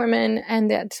had corpsmen, and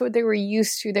that's what they were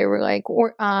used to. They were like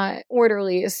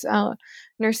orderlies,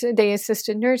 nurses. They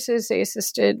assisted nurses, they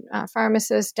assisted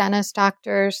pharmacists, dentists,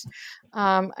 doctors.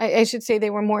 I should say they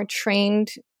were more trained.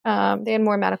 They had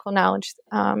more medical knowledge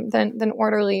than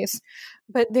orderlies,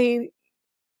 but they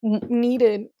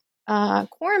needed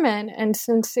corpsmen, and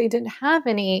since they didn't have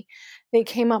any, they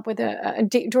came up with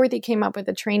Dorothy came up with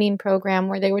a training program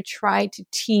where they would try to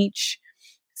teach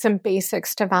some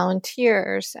basics to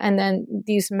volunteers, and then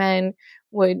these men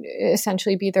would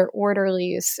essentially be their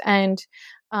orderlies. And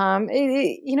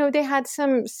they had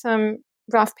some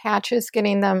rough patches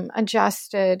getting them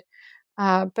adjusted,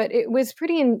 but it was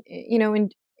pretty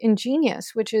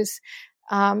ingenious, which is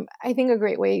I think a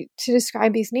great way to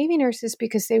describe these Navy nurses,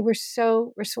 because they were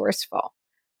so resourceful.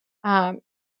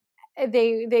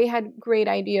 They had great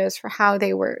ideas for how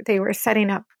they were setting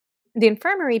up the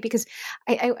infirmary, because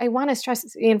I want to stress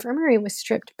the infirmary was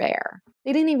stripped bare.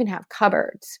 They didn't even have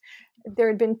cupboards. There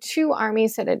had been 2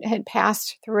 armies that had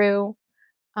passed through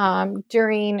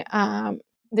during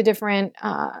the different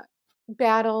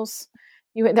battles.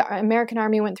 The American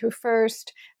army went through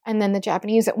first, and then the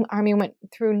Japanese army went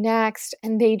through next,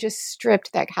 and they just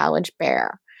stripped that college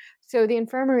bare. So the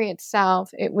infirmary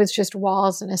itself, it was just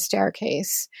walls and a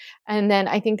staircase. And then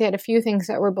I think they had a few things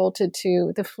that were bolted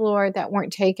to the floor that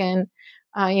weren't taken,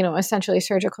 essentially a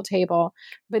surgical table,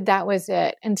 but that was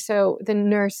it. And so the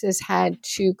nurses had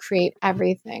to create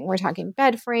everything. We're talking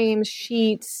bed frames,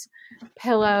 sheets,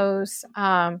 pillows,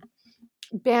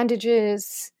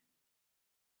 bandages,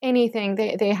 anything.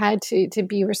 They had to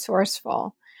be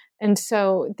resourceful. And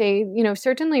so they,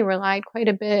 certainly relied quite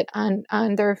a bit on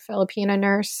their Filipina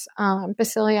nurse,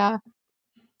 Basilia.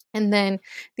 And then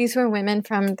these were women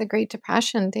from the Great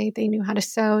Depression. They knew how to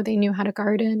sew. They knew how to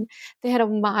garden. They had a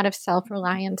lot of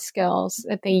self-reliant skills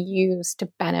that they used to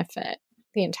benefit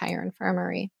the entire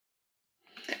infirmary.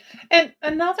 And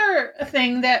another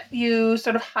thing that you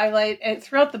sort of highlight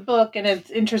throughout the book, and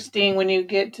it's interesting when you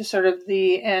get to sort of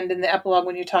the end and the epilogue,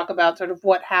 when you talk about sort of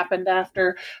what happened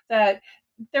after that,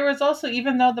 there was also,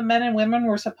 even though the men and women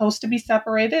were supposed to be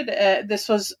separated, this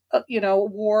was,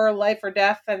 war, life or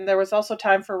death. And there was also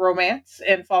time for romance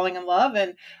and falling in love,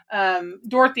 and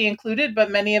Dorothy included, but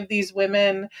many of these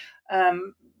women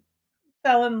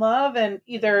fell in love and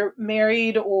either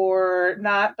married or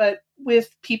not, but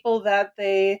with people that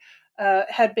they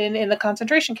had been in the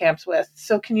concentration camps with.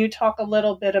 So can you talk a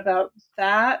little bit about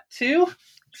that too?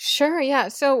 Sure, yeah.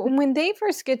 So when they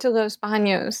first get to Los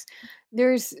Baños,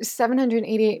 there's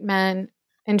 788 men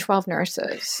and 12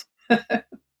 nurses.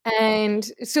 And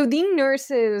so the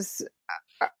nurses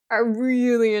are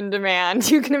really in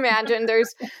demand. You can imagine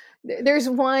there's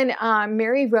one,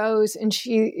 Mary Rose, and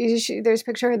she there's a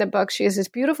picture of the book. She has this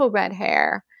beautiful red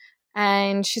hair,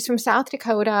 and she's from South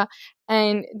Dakota.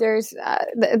 And there's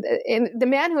the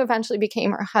man who eventually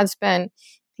became her husband.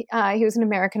 He was an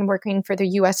American working for the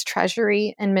U.S.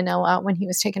 Treasury in Manila when he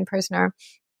was taken prisoner.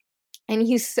 And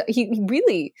he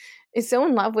really is so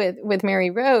in love with Mary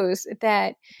Rose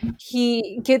that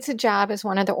he gets a job as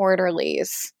one of the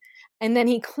orderlies. And then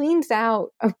he cleans out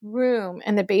a room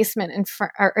in the basement,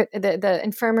 the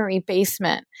infirmary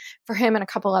basement, for him and a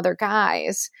couple other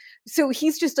guys. So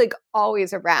he's just like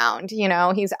always around,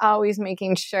 he's always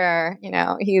making sure,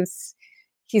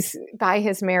 he's by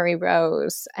his Mary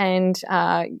Rose, and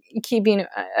keeping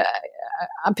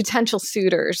potential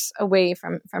suitors away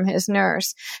from his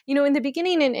nurse. In the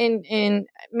beginning, in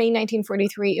May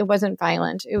 1943, it wasn't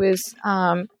violent. It was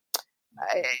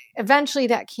eventually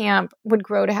that camp would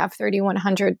grow to have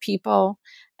 3,100 people,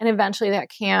 and eventually that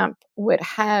camp would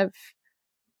have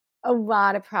a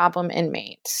lot of problem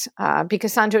inmates,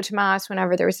 because Santo Tomas,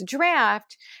 whenever there was a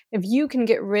draft, if you can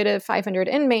get rid of 500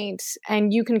 inmates,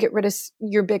 and you can get rid of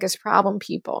your biggest problem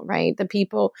people, right? The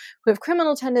people who have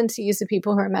criminal tendencies, the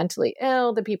people who are mentally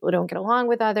ill, the people who don't get along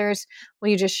with others,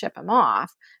 well, you just ship them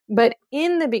off. But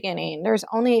in the beginning, there's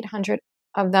only 800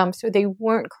 of them, so they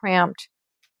weren't cramped.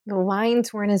 The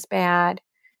lines weren't as bad.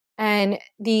 And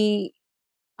the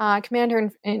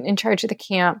commander in charge of the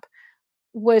camp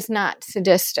was not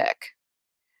sadistic.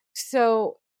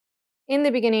 So in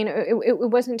the beginning,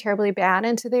 it wasn't terribly bad.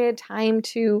 And so they had time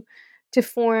to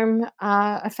form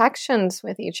affections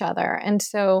with each other. And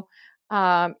so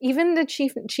even the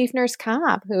chief nurse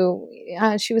Cobb, who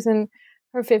she was in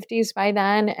her 50s by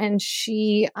then, and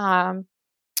she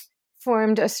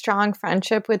formed a strong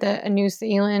friendship with a New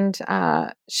Zealand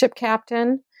ship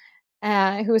captain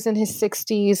who was in his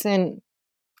 60s, and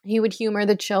he would humor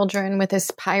the children with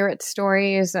his pirate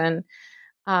stories, and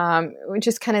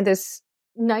just kind of this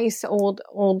nice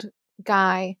old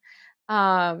guy.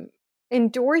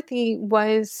 And Dorothy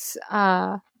was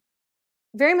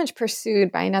very much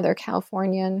pursued by another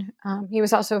Californian. He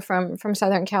was also from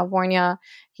Southern California.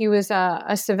 He was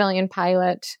a civilian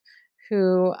pilot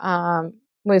who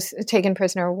was taken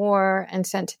prisoner of war and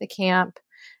sent to the camp,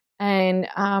 and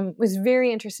was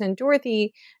very interested in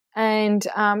Dorothy. And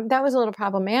that was a little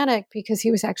problematic because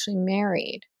he was actually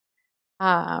married.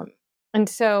 And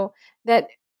so that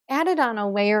added on a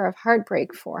layer of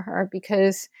heartbreak for her,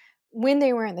 because when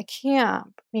they were in the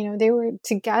camp, they were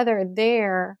together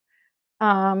there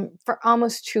for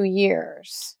almost 2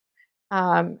 years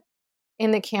in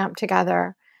the camp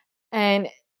together. And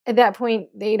at that point,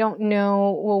 they don't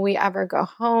know, will we ever go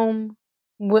home?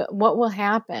 What will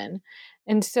happen?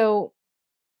 And so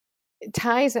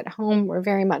ties at home were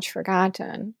very much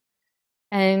forgotten.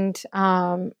 And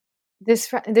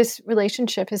this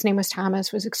relationship, his name was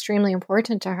Thomas, was extremely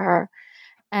important to her.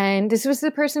 And this was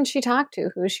the person she talked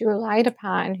to, who she relied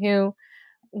upon, who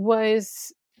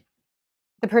was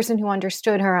the person who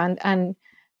understood her on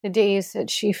the days that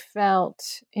she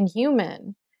felt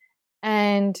inhuman.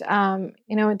 And,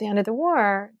 at the end of the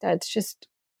war, that's just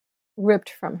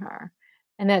ripped from her.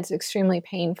 And that's extremely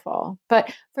painful.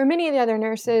 But for many of the other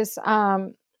nurses,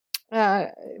 one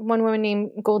woman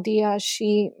named Goldia,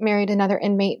 she married another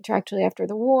inmate directly after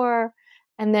the war.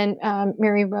 And then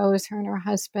Mary Rose, her and her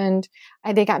husband,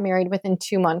 they got married within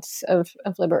 2 months of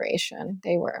liberation.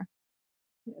 They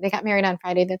got married on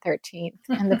Friday the 13th.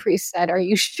 And the priest said, "Are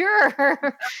you sure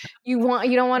you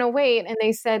don't want to wait?" And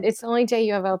they said, "It's the only day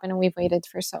you have open, and we've waited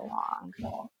for so long."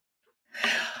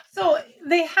 So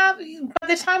they have, by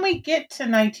the time we get to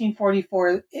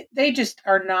 1944, they just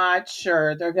are not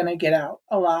sure they're going to get out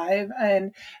alive.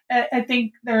 And I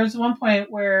think there's one point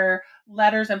where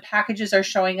letters and packages are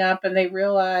showing up, and they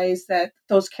realize that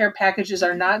those care packages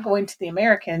are not going to the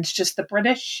Americans, just the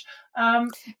British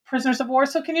prisoners of war.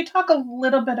 So can you talk a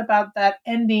little bit about that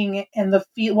ending and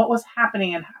what was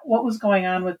happening and what was going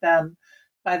on with them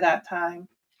by that time?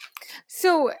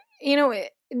 So,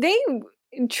 they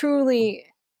truly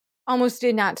almost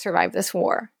did not survive this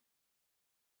war.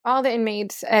 All the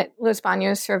inmates at Los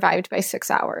Baños survived by 6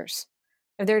 hours.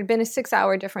 If there had been a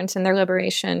 6-hour difference in their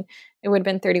liberation, it would have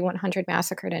been 3,100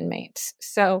 massacred inmates.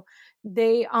 So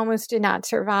they almost did not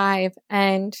survive.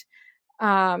 And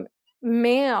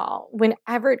mail,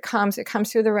 whenever it comes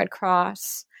through the Red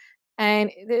Cross.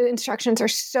 And the instructions are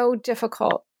so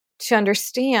difficult to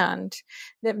understand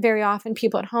that very often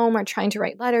people at home are trying to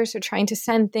write letters or trying to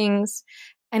send things,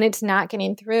 and it's not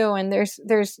getting through. And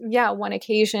there's one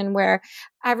occasion where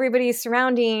everybody's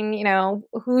surrounding,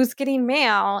 who's getting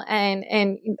mail,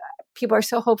 and people are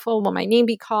so hopeful, will my name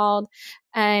be called?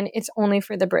 And it's only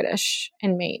for the British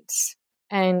inmates.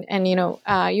 And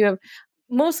you have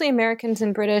mostly Americans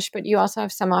and British, but you also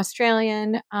have some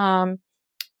Australian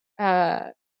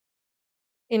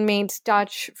inmates,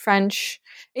 Dutch, French,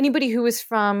 anybody who was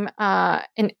from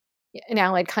an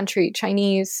allied country,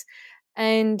 Chinese.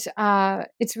 And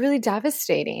it's really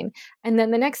devastating. And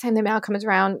then the next time the mail comes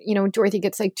around, Dorothy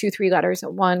gets like 2-3 letters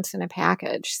at once in a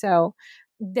package. So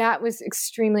that was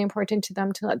extremely important to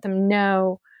them, to let them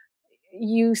know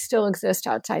you still exist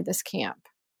outside this camp.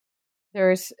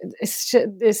 This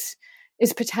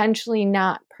is potentially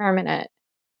not permanent,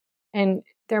 and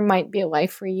there might be a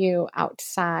life for you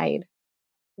outside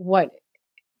what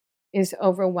is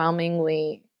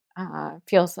overwhelmingly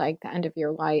feels like the end of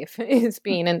your life is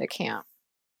being in the camp.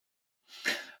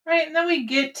 Right. And then we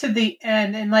get to the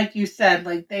end, and like you said,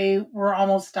 like they were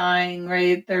almost dying,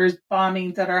 right? There's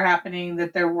bombings that are happening,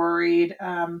 that they're worried.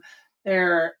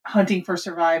 They're hunting for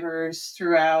survivors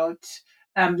throughout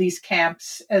these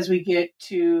camps as we get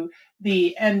to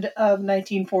the end of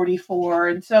 1944.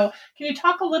 And so can you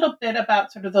talk a little bit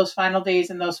about sort of those final days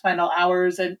and those final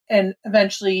hours and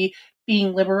eventually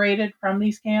being liberated from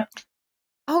these camps?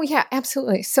 Oh, yeah,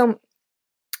 absolutely. So,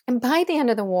 and by the end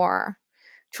of the war,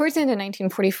 towards the end of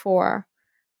 1944,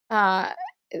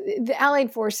 the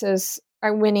Allied forces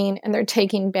are winning, and they're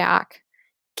taking back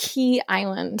key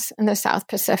islands in the South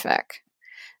Pacific.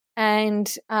 And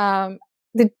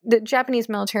the Japanese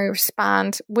military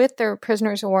responds with their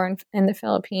prisoners of war in the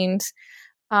Philippines,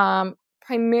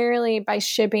 primarily by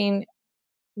shipping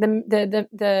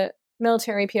the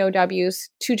military POWs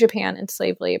to Japan in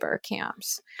slave labor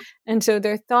camps. And so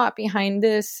their thought behind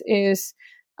this is,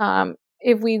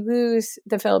 if we lose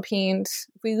the Philippines,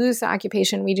 if we lose the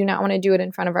occupation, we do not want to do it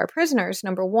in front of our prisoners,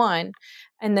 number one.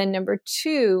 And then number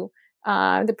two,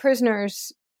 the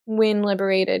prisoners, when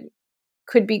liberated,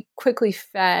 could be quickly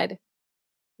fed,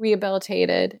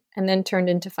 rehabilitated, and then turned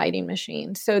into fighting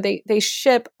machines. So they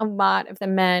ship a lot of the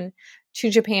men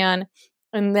to Japan.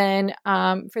 And then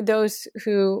for those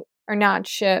who are not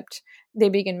shipped, they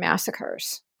begin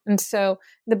massacres. And so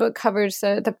the book covers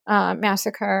the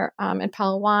massacre in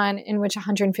Palawan, in which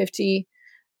 150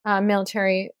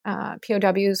 military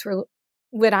POWs were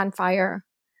lit on fire,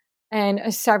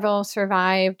 and several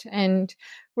survived and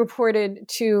reported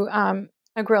to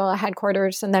a guerrilla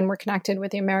headquarters, and then were connected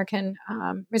with the American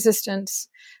resistance.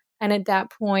 And at that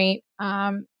point,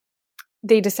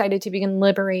 they decided to begin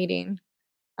liberating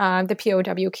the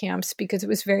POW camps, because it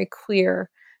was very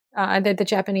clear that the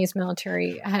Japanese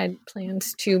military had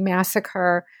plans to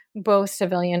massacre both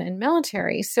civilian and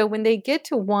military. So when they get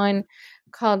to one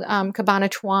called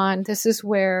Cabanatuan, this is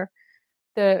where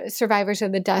the survivors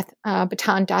of the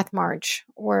Bataan Death March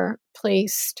were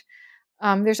placed.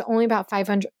 There's only about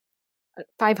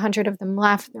 500 of them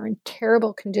left. They're in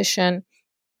terrible condition,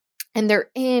 and they're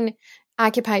in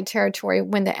occupied territory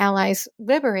when the Allies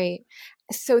liberate.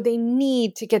 So they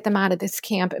need to get them out of this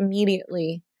camp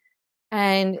immediately.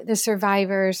 And the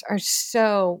survivors are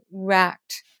so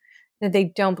wrecked that they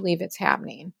don't believe it's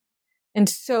happening. And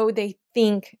so they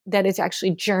think that it's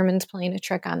actually Germans playing a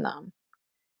trick on them.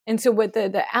 And so what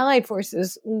the Allied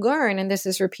forces learn, and this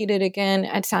is repeated again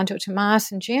at Santo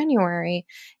Tomas in January,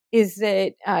 is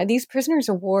that these prisoners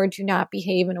of war do not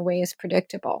behave in a way as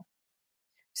predictable.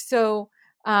 So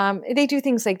they do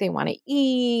things like they want to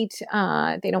eat,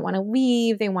 they don't want to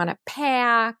leave, they want to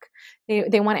pack,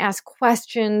 they want to ask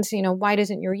questions, why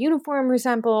doesn't your uniform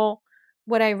resemble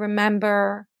what I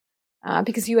remember?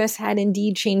 Because U.S. had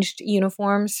indeed changed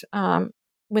uniforms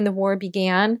when the war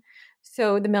began.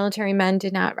 So the military men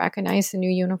did not recognize the new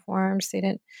uniforms. They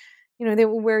didn't,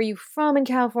 where are you from in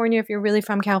California? If you're really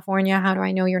from California, how do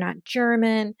I know you're not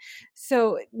German?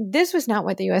 So this was not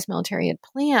what the U.S. military had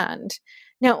planned.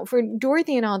 Now, for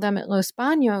Dorothy and all them at Los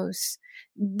Baños,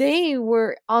 they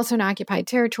were also in occupied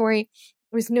territory.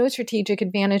 There was no strategic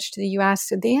advantage to the U.S.,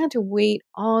 so they had to wait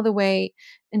all the way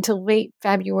until late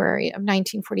February of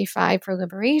 1945 for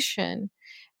liberation.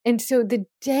 And so the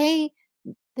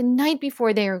night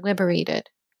before they are liberated,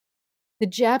 the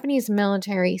Japanese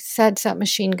military sets up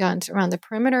machine guns around the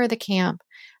perimeter of the camp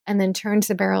and then turns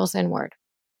the barrels inward.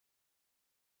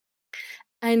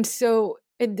 And so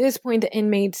at this point, the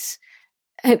inmates,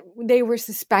 they were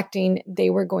suspecting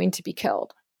they were going to be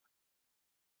killed.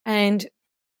 And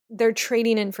they're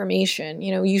trading information,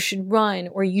 you should run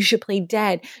or you should play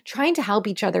dead, trying to help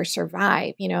each other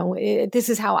survive. This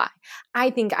is how I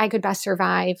think I could best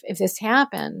survive if this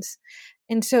happens.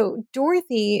 And so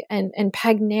Dorothy and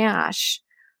Peg Nash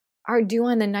are due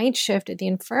on the night shift at the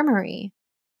infirmary,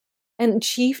 and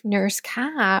Chief Nurse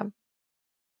Cobb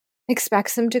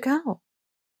expects them to go.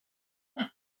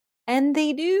 And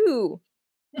they do.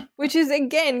 Which is,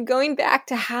 again, going back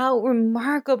to how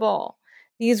remarkable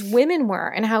these women were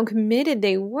and how committed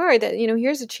they were, that,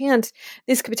 here's a chance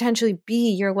this could potentially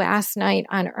be your last night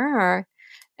on Earth,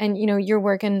 and, you're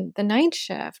working the night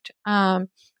shift.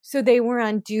 So they were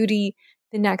on duty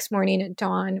the next morning at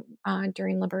dawn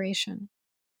during liberation.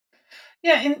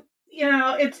 Yeah, and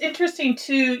it's interesting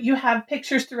too. You have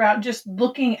pictures throughout, just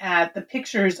looking at the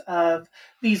pictures of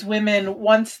these women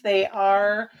once they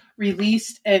are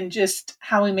released, and just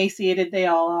how emaciated they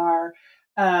all are,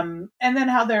 and then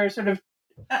how they're sort of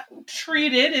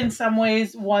treated in some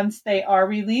ways once they are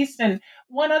released. And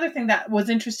one other thing that was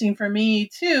interesting for me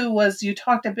too was you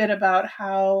talked a bit about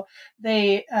how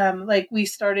they, like we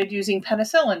started using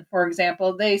penicillin, for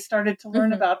example. They started to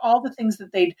learn about all the things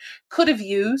that they could have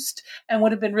used and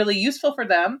would have been really useful for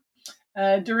them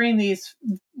during these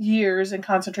years in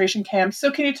concentration camps. So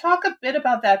can you talk a bit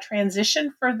about that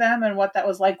transition for them and what that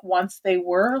was like once they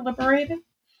were liberated?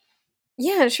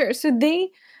 Yeah, sure. So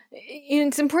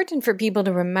it's important for people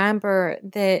to remember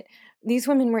that these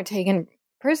women were taken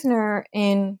prisoner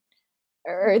in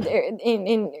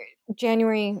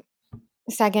January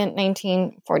 2nd,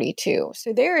 1942.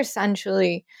 So they're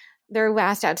essentially, their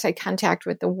last outside contact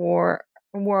with the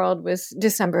world was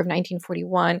December of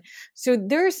 1941. So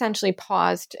they're essentially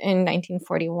paused in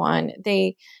 1941.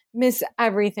 They miss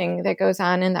everything that goes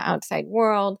on in the outside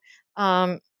world.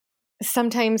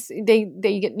 Sometimes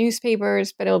they get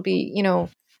newspapers, but it'll be,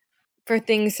 for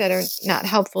things that are not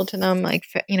helpful to them, like,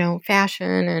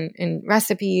 fashion and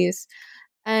recipes.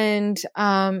 And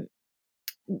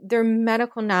their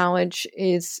medical knowledge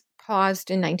is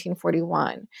paused in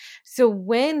 1941. So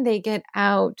when they get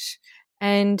out,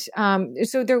 and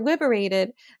so they're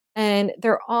liberated, and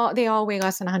they all weigh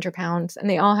less than 100 pounds, and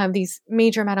they all have these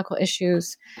major medical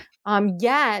issues.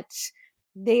 Yet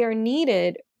they are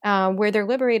needed. Where they're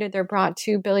liberated, they're brought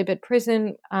to Billy Bid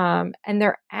prison, and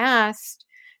they're asked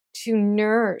to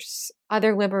nurse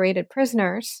other liberated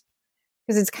prisoners,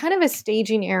 because it's kind of a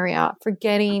staging area for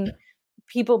getting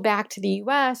people back to the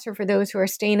U.S., or for those who are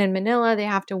staying in Manila, they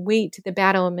have to wait till the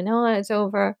Battle of Manila is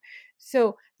over.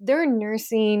 So they're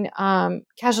nursing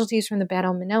casualties from the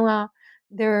Battle of Manila.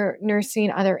 They're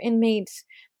nursing other inmates,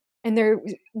 and they're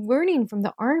learning from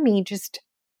the Army just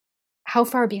how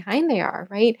far behind they are,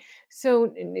 right?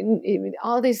 So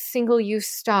all this single-use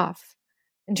stuff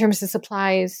in terms of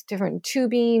supplies, different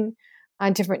tubing,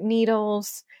 different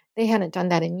needles, they hadn't done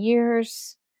that in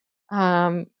years.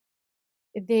 Penicillin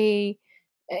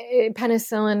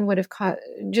would have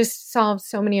just solved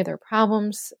so many of their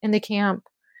problems in the camp,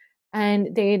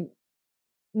 and they'd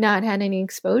not had any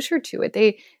exposure to it.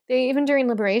 They even during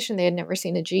liberation, they had never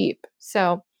seen a Jeep.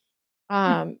 So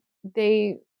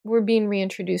they were being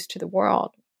reintroduced to the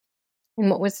world.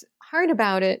 And what was hard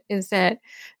about it is that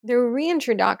their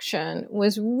reintroduction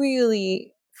was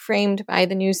really framed by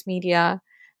the news media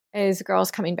as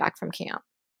girls coming back from camp.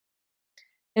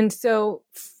 And so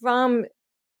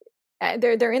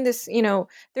they're in this,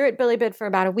 they're at Billy Bid for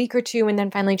about a week or two, and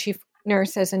then finally chief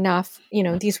nurse says, enough,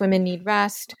 these women need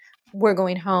rest. We're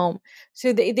going home.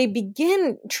 So they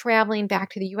begin traveling back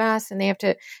to the U.S., and they have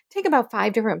to take about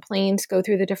 5 different planes, go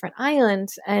through the different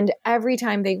islands. And every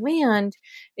time they land,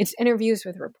 it's interviews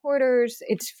with reporters,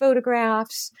 it's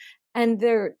photographs, and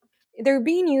they're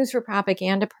being used for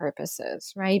propaganda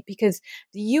purposes, right? Because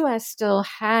the U.S. still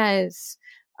has,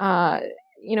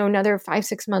 another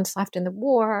 5-6 months left in the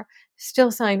war, still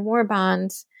sign war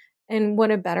bonds. And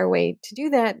what a better way to do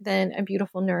that than a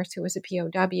beautiful nurse who was a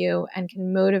POW and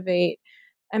can motivate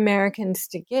Americans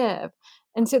to give.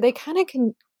 And so they kind of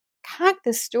concoct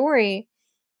this story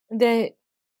that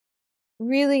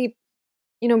really,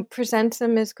 presents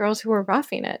them as girls who are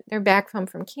roughing it. They're back from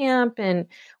camp. And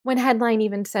one headline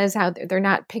even says how they're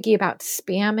not picky about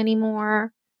spam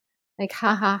anymore. Like,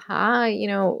 ha, ha, ha,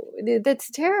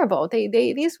 that's terrible.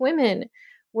 These women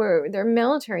they're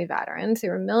military veterans. They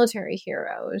were military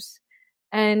heroes,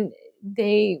 and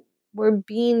they were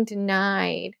being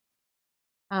denied,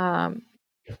 I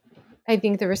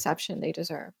think, the reception they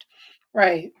deserved.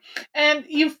 Right. And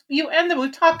you end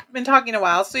we've been talking a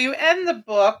while, so you end the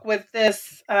book with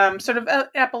this sort of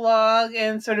epilogue,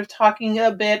 and sort of talking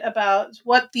a bit about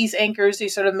what these anchors,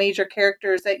 these sort of major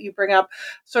characters that you bring up,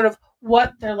 sort of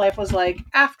what their life was like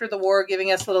after the war,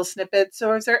 giving us little snippets.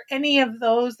 So is there any of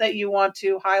those that you want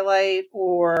to highlight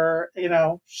or,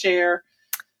 share?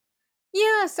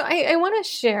 Yeah, so I want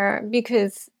to share,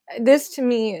 because this to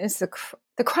me is the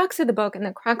crux of the book, and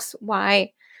the crux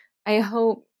why I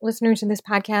hope listeners in this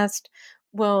podcast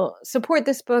will support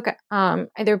this book,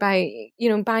 either by,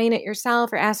 buying it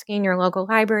yourself or asking your local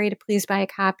library to please buy a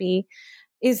copy,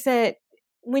 is that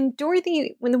when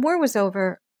the war was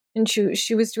over and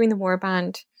she was doing the war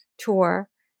bond tour,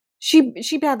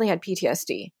 she badly had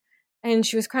PTSD, and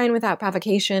she was crying without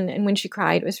provocation. And when she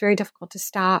cried, it was very difficult to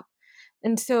stop.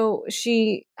 And so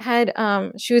she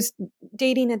was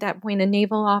dating at that point a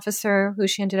naval officer who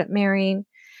she ended up marrying.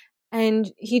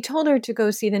 And he told her to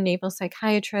go see the naval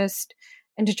psychiatrist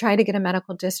and to try to get a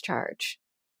medical discharge.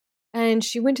 And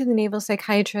she went to the naval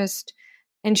psychiatrist,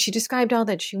 and she described all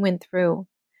that she went through.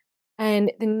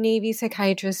 And the Navy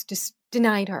psychiatrist just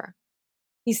denied her.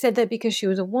 He said that because she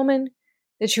was a woman,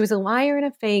 that she was a liar and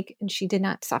a fake, and she did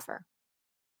not suffer.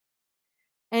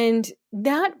 And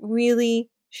that really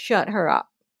shut her up.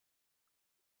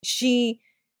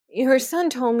 Her son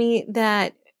told me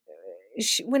that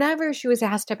whenever she was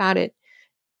asked about it,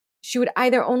 she would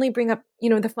either only bring up,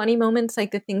 the funny moments,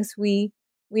 like the things we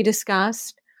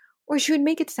discussed, or she would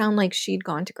make it sound like she'd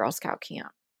gone to Girl Scout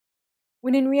camp,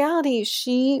 when in reality,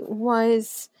 she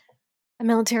was a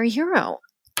military hero.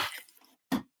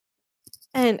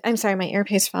 And I'm sorry, my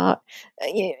earpiece fell out.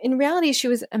 In reality, she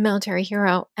was a military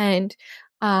hero, and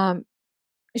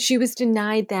she was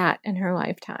denied that in her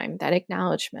lifetime, that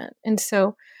acknowledgement. And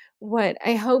so what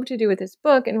I hope to do with this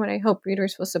book, and what I hope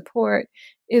readers will support,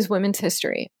 is women's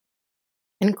history,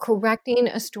 and correcting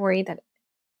a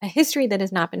history that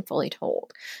has not been fully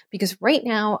told. Because right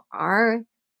now, our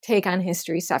take on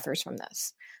history suffers from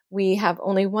this. We have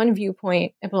only one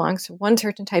viewpoint. It belongs to one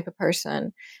certain type of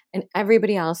person, and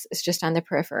everybody else is just on the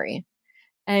periphery.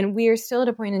 And we are still at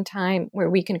a point in time where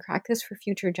we can crack this for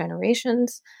future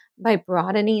generations by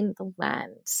broadening the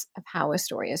lens of how a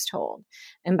story is told.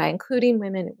 And by including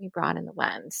women, we broaden the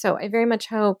lens. So I very much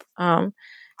hope,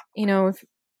 if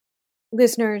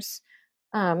listeners,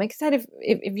 like I said,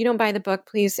 if you don't buy the book,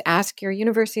 please ask your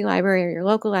university library or your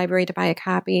local library to buy a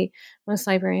copy. Most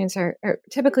librarians are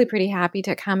typically pretty happy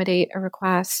to accommodate a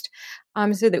request,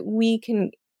 so that we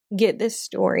can get this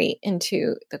story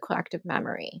into the collective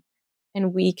memory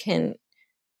and we can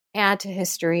add to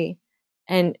history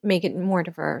and make it more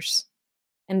diverse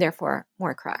and therefore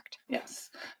more correct. Yes.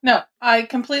 No, I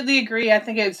completely agree. I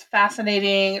think it's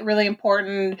fascinating, really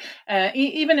important.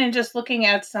 Even in just looking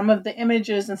at some of the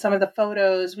images and some of the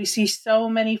photos, we see so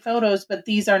many photos, but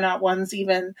these are not ones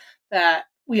even that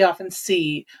we often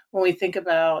see when we think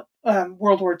about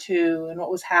World War II and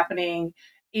what was happening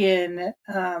in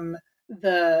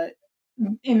the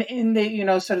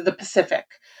sort of the Pacific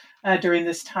during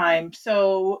this time.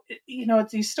 So,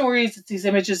 it's these stories, it's these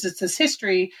images, it's this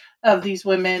history of these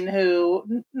women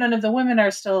who, none of the women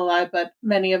are still alive, but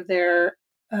many of their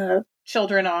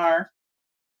children are,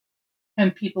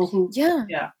 and people who,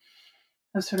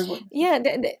 have sort of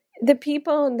the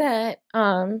people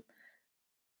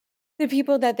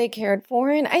that they cared for.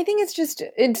 And I think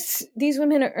it's these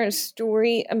women are a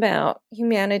story about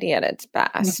humanity at its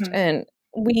best. Mm-hmm. And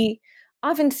we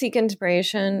often seek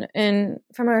inspiration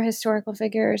from our historical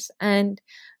figures. And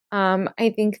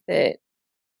I think that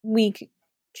we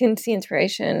can see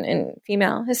inspiration in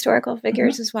female historical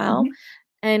figures as well. Mm-hmm.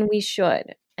 And we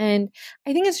should. And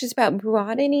I think it's just about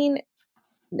broadening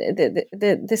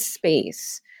the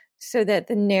space so that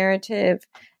the narrative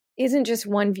isn't just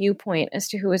one viewpoint as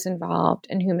to who was involved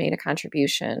and who made a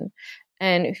contribution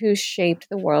and who shaped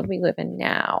the world we live in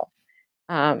now.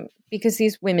 Because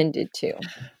these women did too.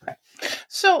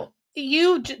 So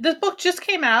this book just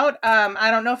came out.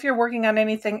 I don't know if you're working on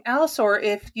anything else or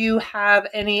if you have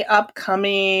any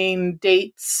upcoming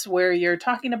dates where you're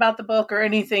talking about the book or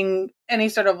anything, any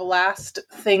sort of last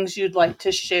things you'd like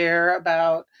to share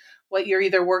about what you're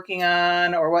either working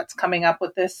on or what's coming up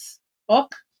with this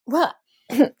book. Well,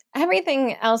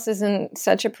 everything else is in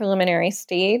such a preliminary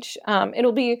stage.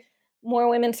 It'll be more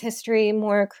women's history,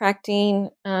 more correcting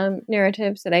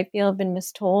narratives that I feel have been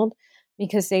mistold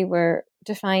because they were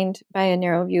defined by a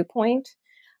narrow viewpoint.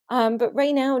 But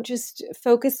right now, just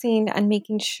focusing on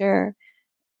making sure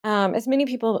as many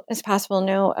people as possible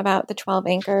know about the 12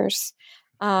 anchors.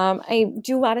 I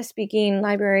do a lot of speaking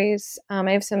libraries.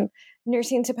 I have some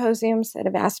nursing symposiums that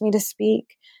have asked me to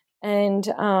speak, and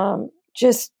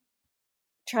just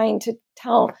trying to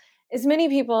tell as many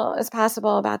people as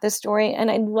possible about this story.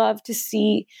 And I'd love to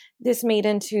see this made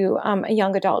into a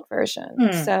young adult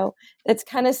version. So that's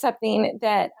kind of something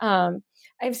that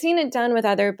I've seen it done with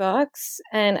other books,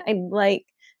 and I'd like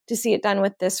to see it done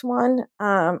with this one.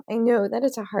 I know that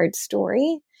it's a hard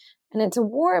story and it's a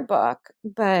war book,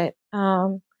 but I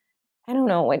don't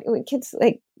know what kids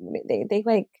like.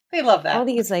 They love that. All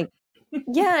these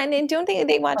and don't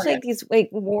they watch these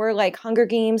war Hunger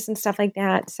Games and stuff like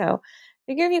that. So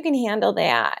figure if you can handle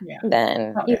that,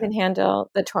 then you can handle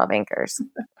the 12 anchors.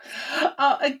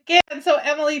 Again, so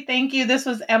Emily, thank you. This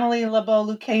was Emily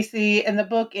Lebow-Lucchese, and the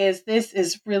book is This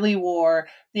Is Really War,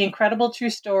 the incredible true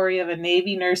story of a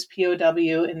Navy nurse POW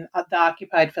in the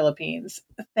occupied Philippines.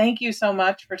 Thank you so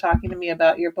much for talking to me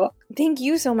about your book. Thank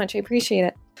you so much. I appreciate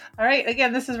it. All right.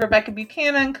 Again, this is Rebecca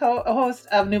Buchanan, co-host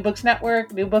of New Books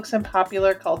Network, New Books in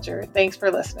Popular Culture. Thanks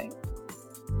for listening.